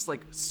 It's just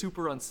like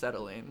super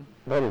unsettling.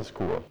 That is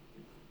cool.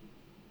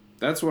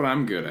 That's what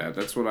I'm good at.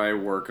 That's what I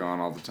work on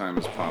all the time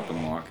is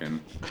popping,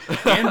 locking,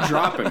 and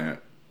dropping it,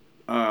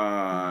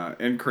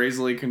 and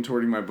crazily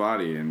contorting my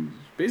body and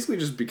basically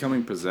just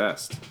becoming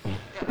possessed.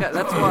 Yeah,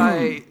 that's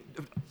why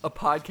a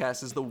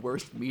podcast is the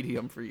worst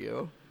medium for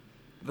you.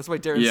 That's why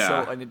Darren's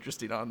Yeah. so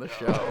uninteresting on the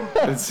show.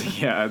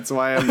 That's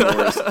why I'm the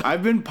worst.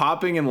 I've been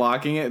popping and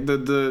locking it. The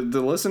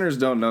listeners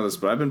don't know this,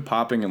 but I've been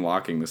popping and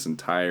locking this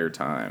entire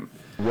time.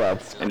 Yeah,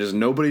 it's, And just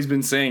nobody's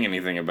been saying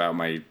anything about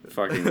my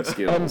fucking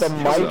skills. and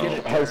the So,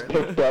 mic has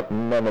picked up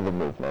none of the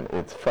movement.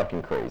 It's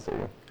fucking crazy.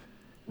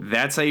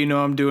 that's how you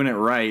know I'm doing it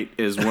right,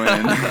 is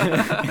when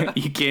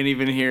you can't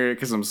even hear it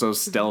because I'm so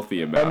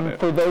stealthy about And it.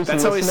 for those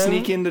That's how I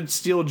listening- sneak in to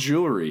steal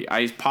jewelry.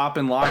 I pop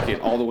and lock it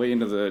all the way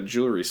into the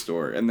jewelry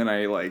store, and then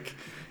I like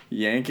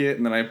yank it,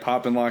 and then I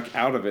pop and lock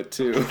out of it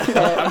too.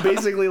 I'm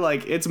basically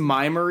like, it's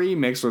mimery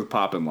mixed with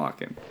pop and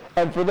locking.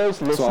 And for those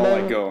listening, I'll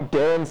let go.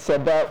 Darren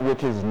said that with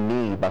his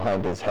knee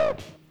behind his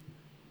head.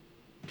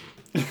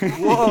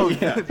 Whoa,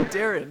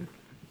 Darren.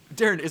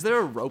 Darren, is there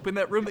a rope in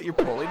that room that you're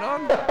pulling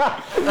on?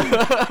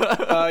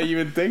 You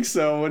would think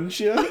so, wouldn't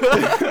you?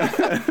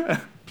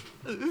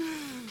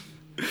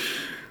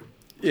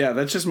 Yeah,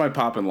 that's just my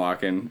pop and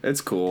locking.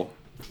 It's cool.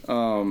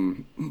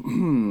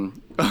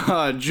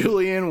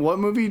 Julian, what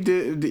movie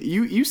did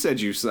you said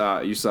you saw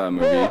a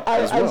movie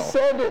as well? I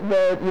said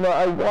that,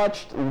 I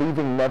watched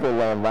Leaving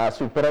Neverland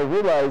last week, but I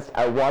realized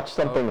I watched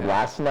something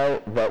last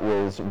night that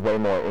was way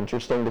more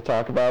interesting to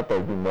talk about, that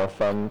would be more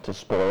fun to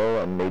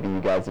spoil, and maybe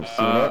you guys have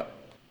seen it.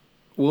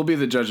 We'll be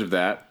the judge of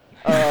that.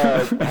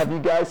 Have you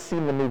guys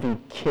seen the movie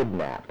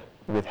Kidnap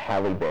with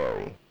Halle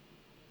Berry?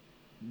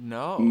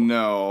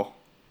 No.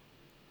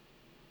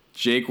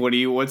 Jake,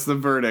 what's the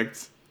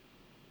verdict?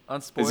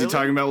 Unspoiled? Is he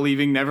talking about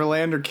Leaving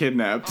Neverland or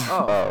Kidnapped?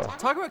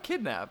 Talk about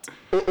Kidnapped.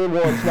 Well,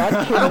 it's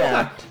not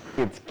Kidnapped,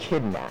 it's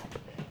Kidnap.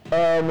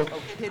 And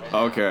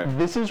Okay.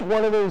 this is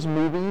one of those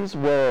movies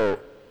where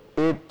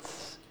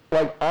it's,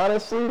 like,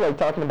 honestly, like,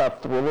 talking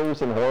about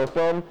thrillers and horror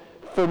film,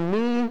 for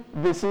me,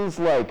 this is,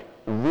 like,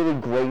 really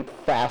great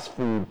fast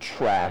food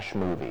trash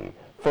movie.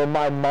 For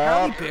my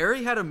mom... Halle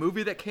Berry had a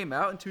movie that came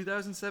out in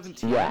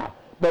 2017? Yeah.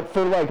 But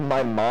for, like,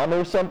 my mom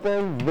or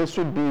something, this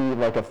would be,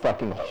 like, a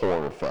fucking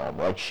horror film.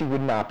 Like, she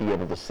would not be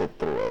able to sit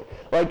through it.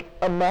 Like,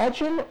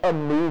 imagine a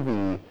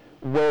movie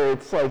where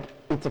it's, like,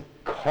 it's a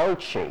car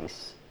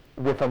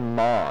with a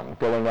mom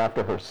going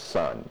after her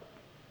son.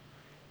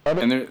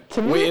 And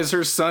is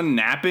her son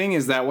napping?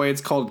 Is that why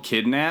it's called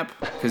Kidnap?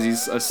 Because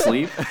he's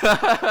asleep? That's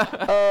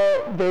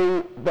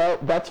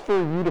for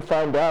you to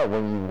find out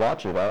when you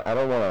watch it. I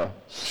don't want to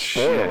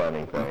spoil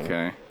anything.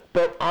 Okay.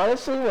 But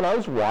honestly, when I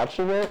was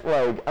watching it,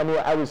 like, I mean,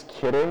 I was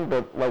kidding,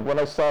 but, like, when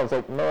I saw it, I was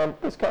like, man,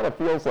 this kind of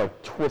feels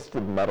like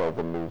Twisted Metal,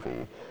 the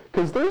movie.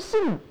 Because there's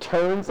some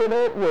turns in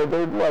it where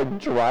they're, like,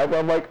 driving.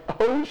 I'm like,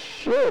 oh,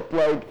 shit.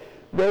 Like,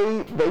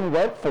 they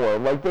went for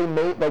it. Like, they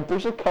made, like,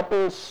 there's a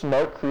couple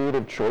smart,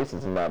 creative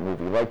choices in that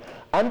movie. Like,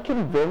 I'm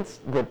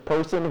convinced the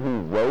person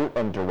who wrote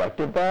and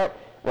directed that,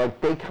 like,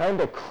 they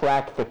kind of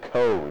cracked the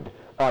code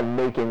on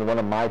making one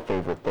of my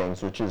favorite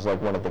things, which is,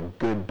 like, one of the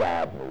good,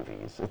 bad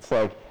movies. It's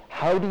like,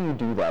 how do you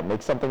do that?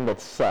 Make something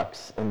that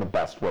sucks in the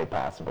best way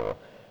possible.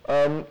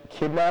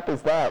 Kidnap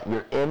is that.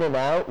 You're in and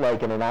out,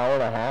 like, in an hour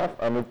and a half,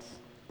 and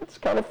it's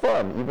kind of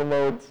fun, even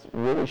though it's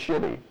really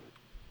shitty.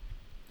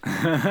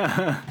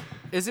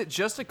 Is it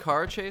just a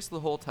car chase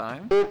the whole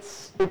time?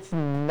 It's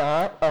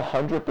not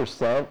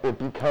 100%. It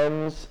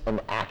becomes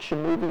an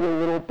action movie a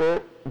little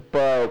bit,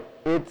 but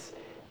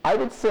I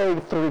would say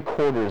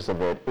 3/4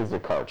 of it is a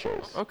car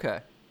chase. Okay.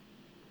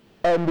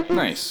 And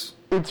Nice.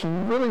 It's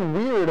really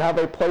weird how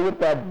they play with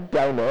that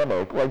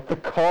dynamic. Like, the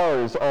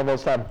cars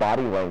almost have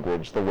body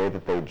language the way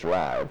that they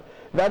drive.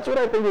 That's what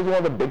I think is one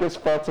of the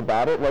biggest faults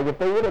about it. Like, if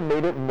they would have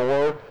made it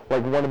more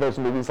like one of those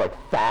movies like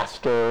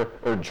Faster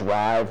or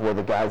Drive, where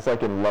the guy's,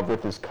 like, in love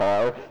with his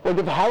car. Like,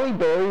 if Halle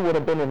Berry would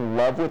have been in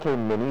love with her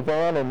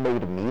minivan and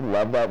made me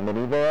love that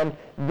minivan,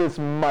 this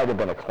might have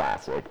been a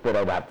classic that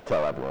I'd have to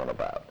tell everyone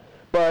about.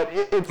 But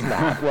it's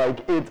not.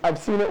 Like, I've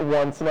seen it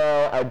once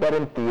now. I bet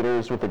in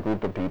theaters with a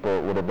group of people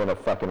it would have been a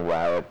fucking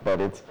riot,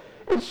 but it's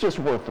just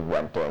worth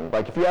renting.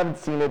 Like, if you haven't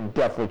seen it,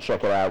 definitely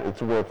check it out.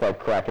 It's worth, like,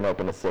 cracking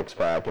open a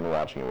six-pack and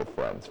watching it with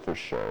friends, for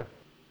sure.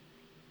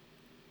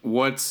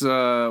 What's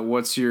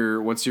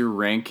your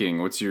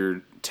ranking? What's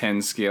your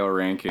 10 scale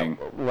ranking?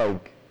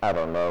 Like, I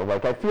don't know.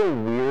 Like, I feel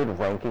weird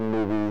ranking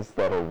movies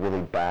that are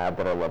really bad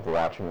that I love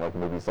watching, like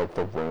movies like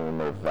The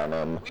Room or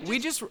Venom. We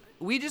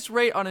just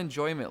rate on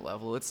enjoyment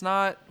level. It's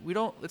not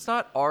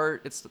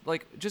art. It's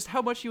like just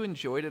how much you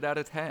enjoyed it out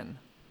of 10.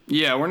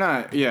 Yeah, we're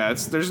not. Yeah,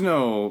 we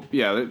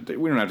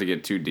don't have to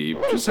get too deep.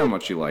 Just how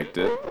much you liked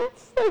it.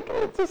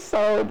 It's a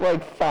solid,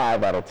 like,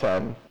 5 out of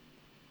 10.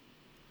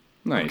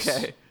 Nice.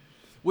 Okay.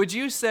 Would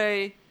you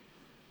say,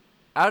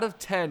 out of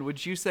 10,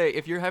 would you say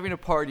if you're having a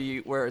party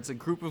where it's a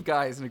group of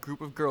guys and a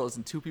group of girls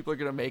and 2 people are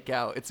going to make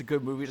out, it's a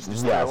good movie to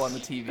just throw on the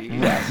TV?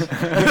 Yes.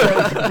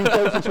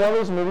 because it's one of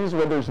those movies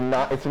where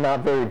it's not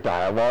very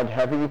dialogue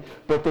heavy,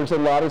 but there's a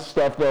lot of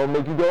stuff that'll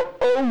make you go,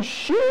 oh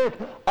shit,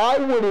 I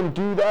wouldn't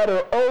do that,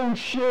 or oh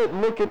shit,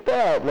 look at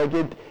that. Like,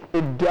 it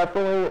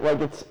definitely,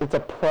 like, it's a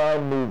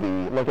prime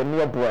movie, like a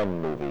Neil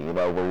Brennan movie,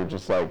 where you're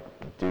just like,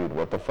 dude,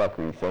 what the fuck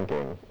are you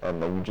thinking?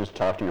 And then you just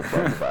talk to your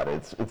friends about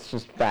it. It's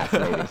just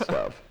fascinating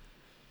stuff.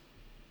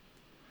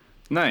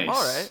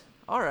 Nice.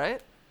 All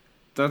right.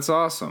 That's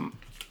awesome.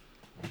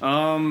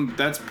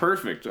 That's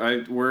perfect.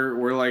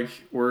 We're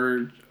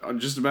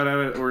just about at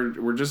it.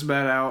 We're just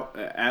about out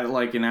at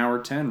like an hour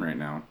 10 right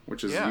now,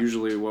 which is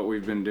usually what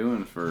we've been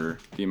doing for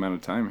the amount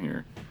of time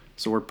here.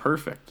 So we're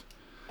perfect.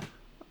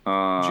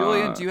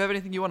 Julian, do you have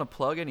anything you want to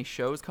plug? Any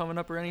shows coming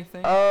up or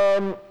anything?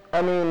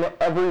 I mean,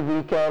 every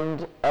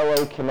weekend,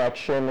 LA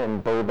Connection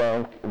in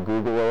Burbank,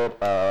 Google it.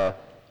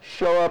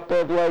 show up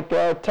at like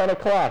 10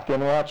 o'clock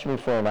and watch me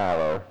for an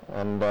hour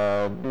and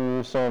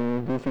do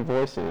some goofy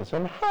voices.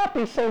 And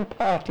happy St.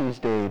 Patty's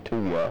Day to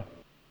you.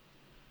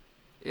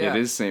 Yeah.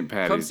 It is St.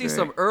 Patty's Come see Day.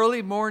 some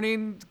early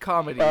morning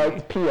comedy.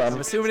 PM. I'm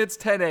assuming it's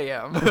 10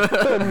 a.m. No,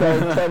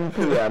 10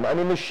 p.m. I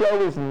mean, the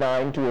show is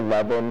 9 to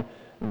 11,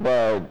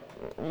 but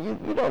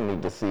you don't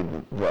need to see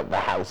the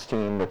house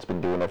team that's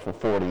been doing it for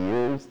 40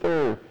 years.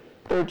 They're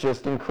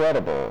just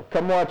incredible.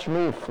 Come watch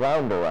me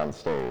flounder on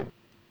stage.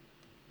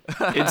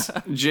 It's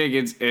Jake.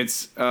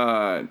 It's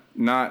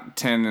not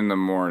 10 in the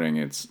morning.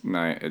 It's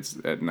night. It's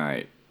at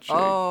night. Jake.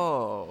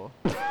 Oh.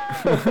 Thanks,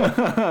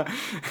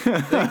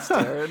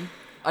 Darren.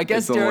 I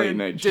guess It's a late Darren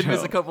night did miss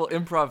show. a couple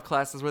improv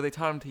classes where they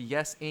taught him to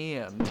yes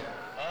and.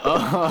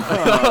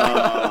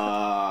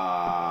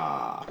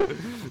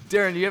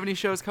 Darren, do you have any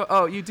shows?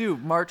 Oh, you do.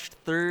 March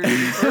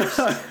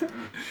 31st.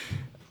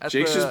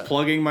 Jake's just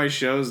plugging my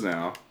shows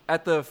now.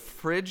 At the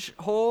Fridge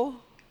Hole.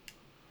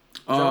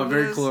 Oh, what it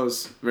very is?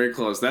 close. Very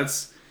close.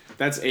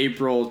 That's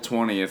April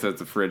 20th at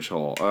the Fridge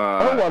Hole.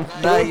 On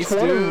Nice,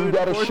 420, you dude.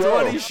 got a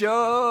 420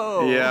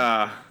 show.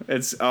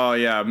 show.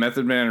 Yeah,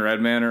 Method Man and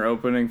Redman are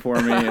opening for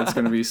me. It's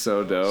gonna be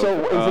so dope.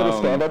 So is it a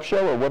stand-up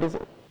show or what is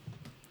it?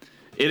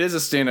 It is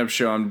a stand-up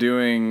show. I'm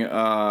doing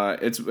the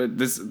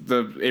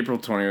April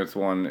 20th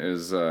one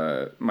is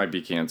might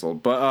be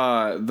canceled,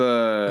 but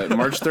the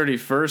March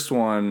 31st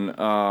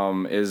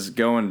one is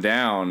going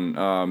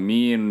down.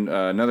 Me and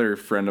another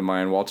friend of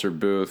mine, Walter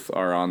Booth,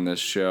 are on this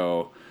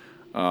show.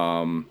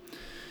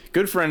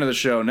 Good friend of the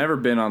show, never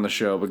been on the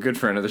show, but good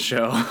friend of the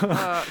show.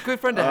 Good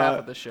friend to have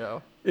at the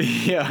show.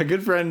 Yeah, a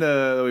good friend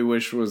that we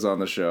wish was on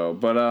the show.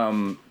 But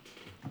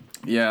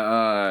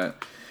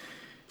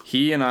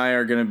he and I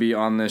are going to be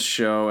on this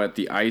show at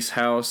the Ice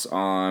House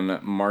on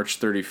March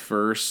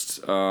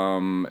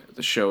 31st.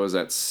 The show is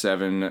at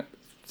 7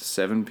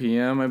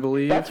 p.m., I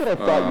believe. That's what I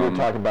thought you were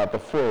talking about, the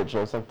fridge. I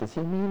was like, does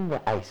he mean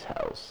the ice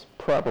house?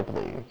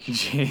 Probably.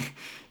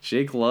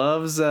 Jake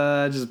loves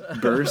just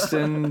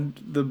bursting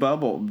their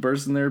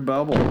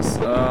bubbles.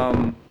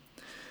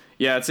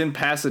 Yeah, it's in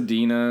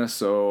Pasadena,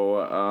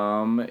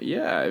 so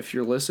if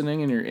you're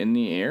listening and you're in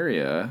the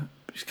area,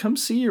 just come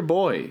see your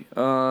boy.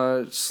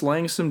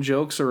 Slang some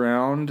jokes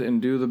around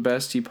and do the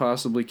best he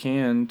possibly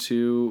can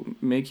to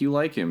make you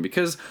like him.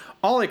 Because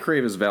all I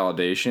crave is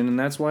validation, and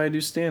that's why I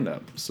do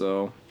stand-up.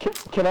 So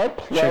Can I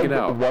plug Check it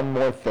out. one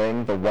more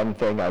thing? The one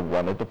thing I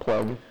wanted to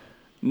plug?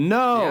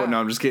 no, Yeah.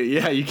 I'm just kidding.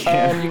 Yeah, you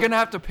can. You're going to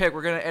have to pick.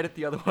 We're going to edit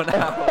the other one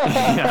out.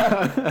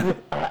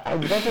 I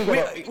wasn't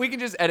gonna, we can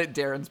just edit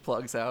Darren's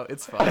plugs out.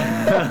 It's fine.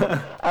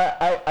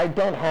 I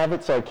don't have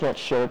it, so I can't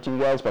show it to you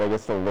guys, but I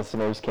guess the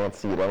listeners can't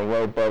see it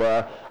anyway.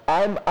 But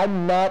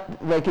I'm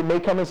not, like, it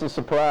may come as a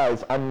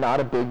surprise, I'm not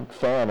a big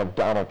fan of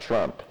Donald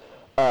Trump.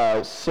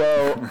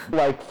 So,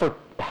 like, for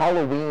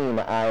Halloween,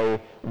 I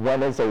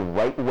went as a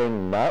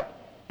right-wing nut,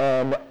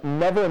 and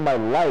never in my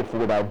life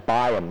would I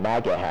buy a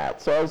MAGA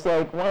hat. So I was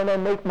like, why don't I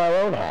make my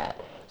own hat?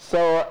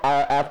 So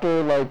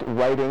after like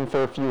writing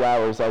for a few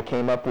hours, I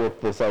came up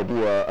with this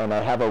idea, and I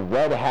have a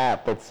red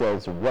hat that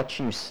says "What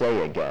You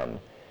Say Again."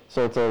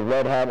 So it's a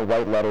red hat in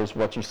white letters,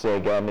 "What You Say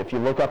Again." If you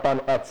look up on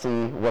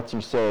Etsy, "What You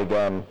Say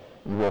Again,"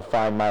 you will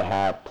find my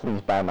hat.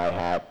 Please buy my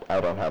hat.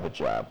 I don't have a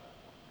job.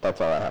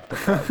 That's all I have to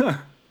say.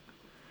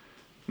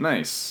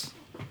 Nice.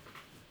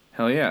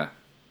 Hell yeah.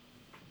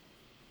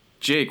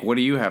 Jake, what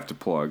do you have to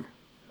plug?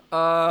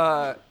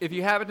 If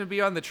you happen to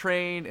be on the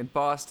train in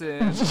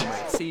Boston, you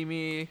might see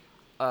me.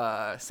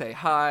 Say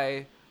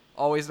hi.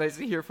 Always nice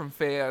to hear from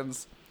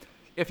fans.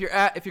 If you're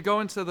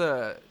going to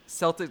the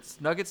Celtics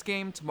Nuggets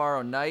game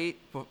tomorrow night,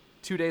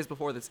 2 days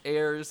before this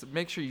airs,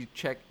 make sure you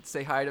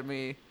say hi to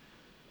me.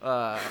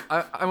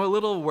 I'm a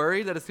little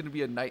worried that it's going to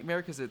be a nightmare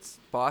because it's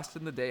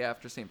Boston the day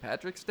after St.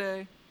 Patrick's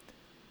Day.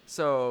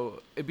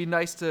 So it'd be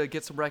nice to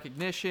get some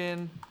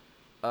recognition.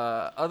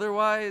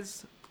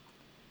 Otherwise,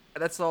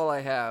 that's all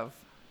I have.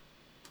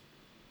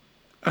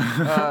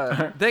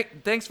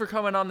 Thanks for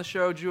coming on the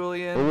show, It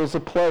Julian. was a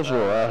pleasure.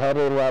 I had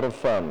a lot of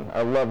fun.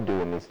 I love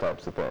doing these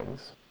types of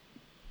things.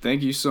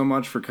 Thank you so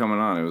much for coming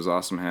on. It was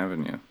awesome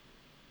having you.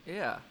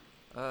 Yeah.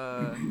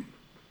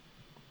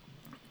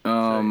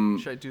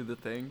 Should I do the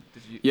thing?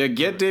 Did you? Yeah,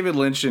 get David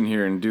Lynch in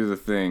here and do the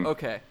thing.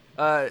 Okay.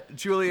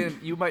 Julian,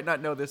 you might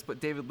not know this,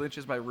 but David Lynch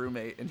is my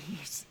roommate, and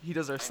he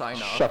does our sign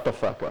off. Shut the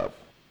fuck up.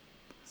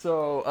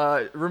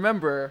 So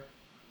remember.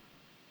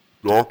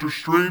 Doctor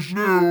Strange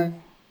knew.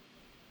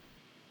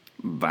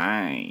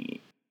 Bye.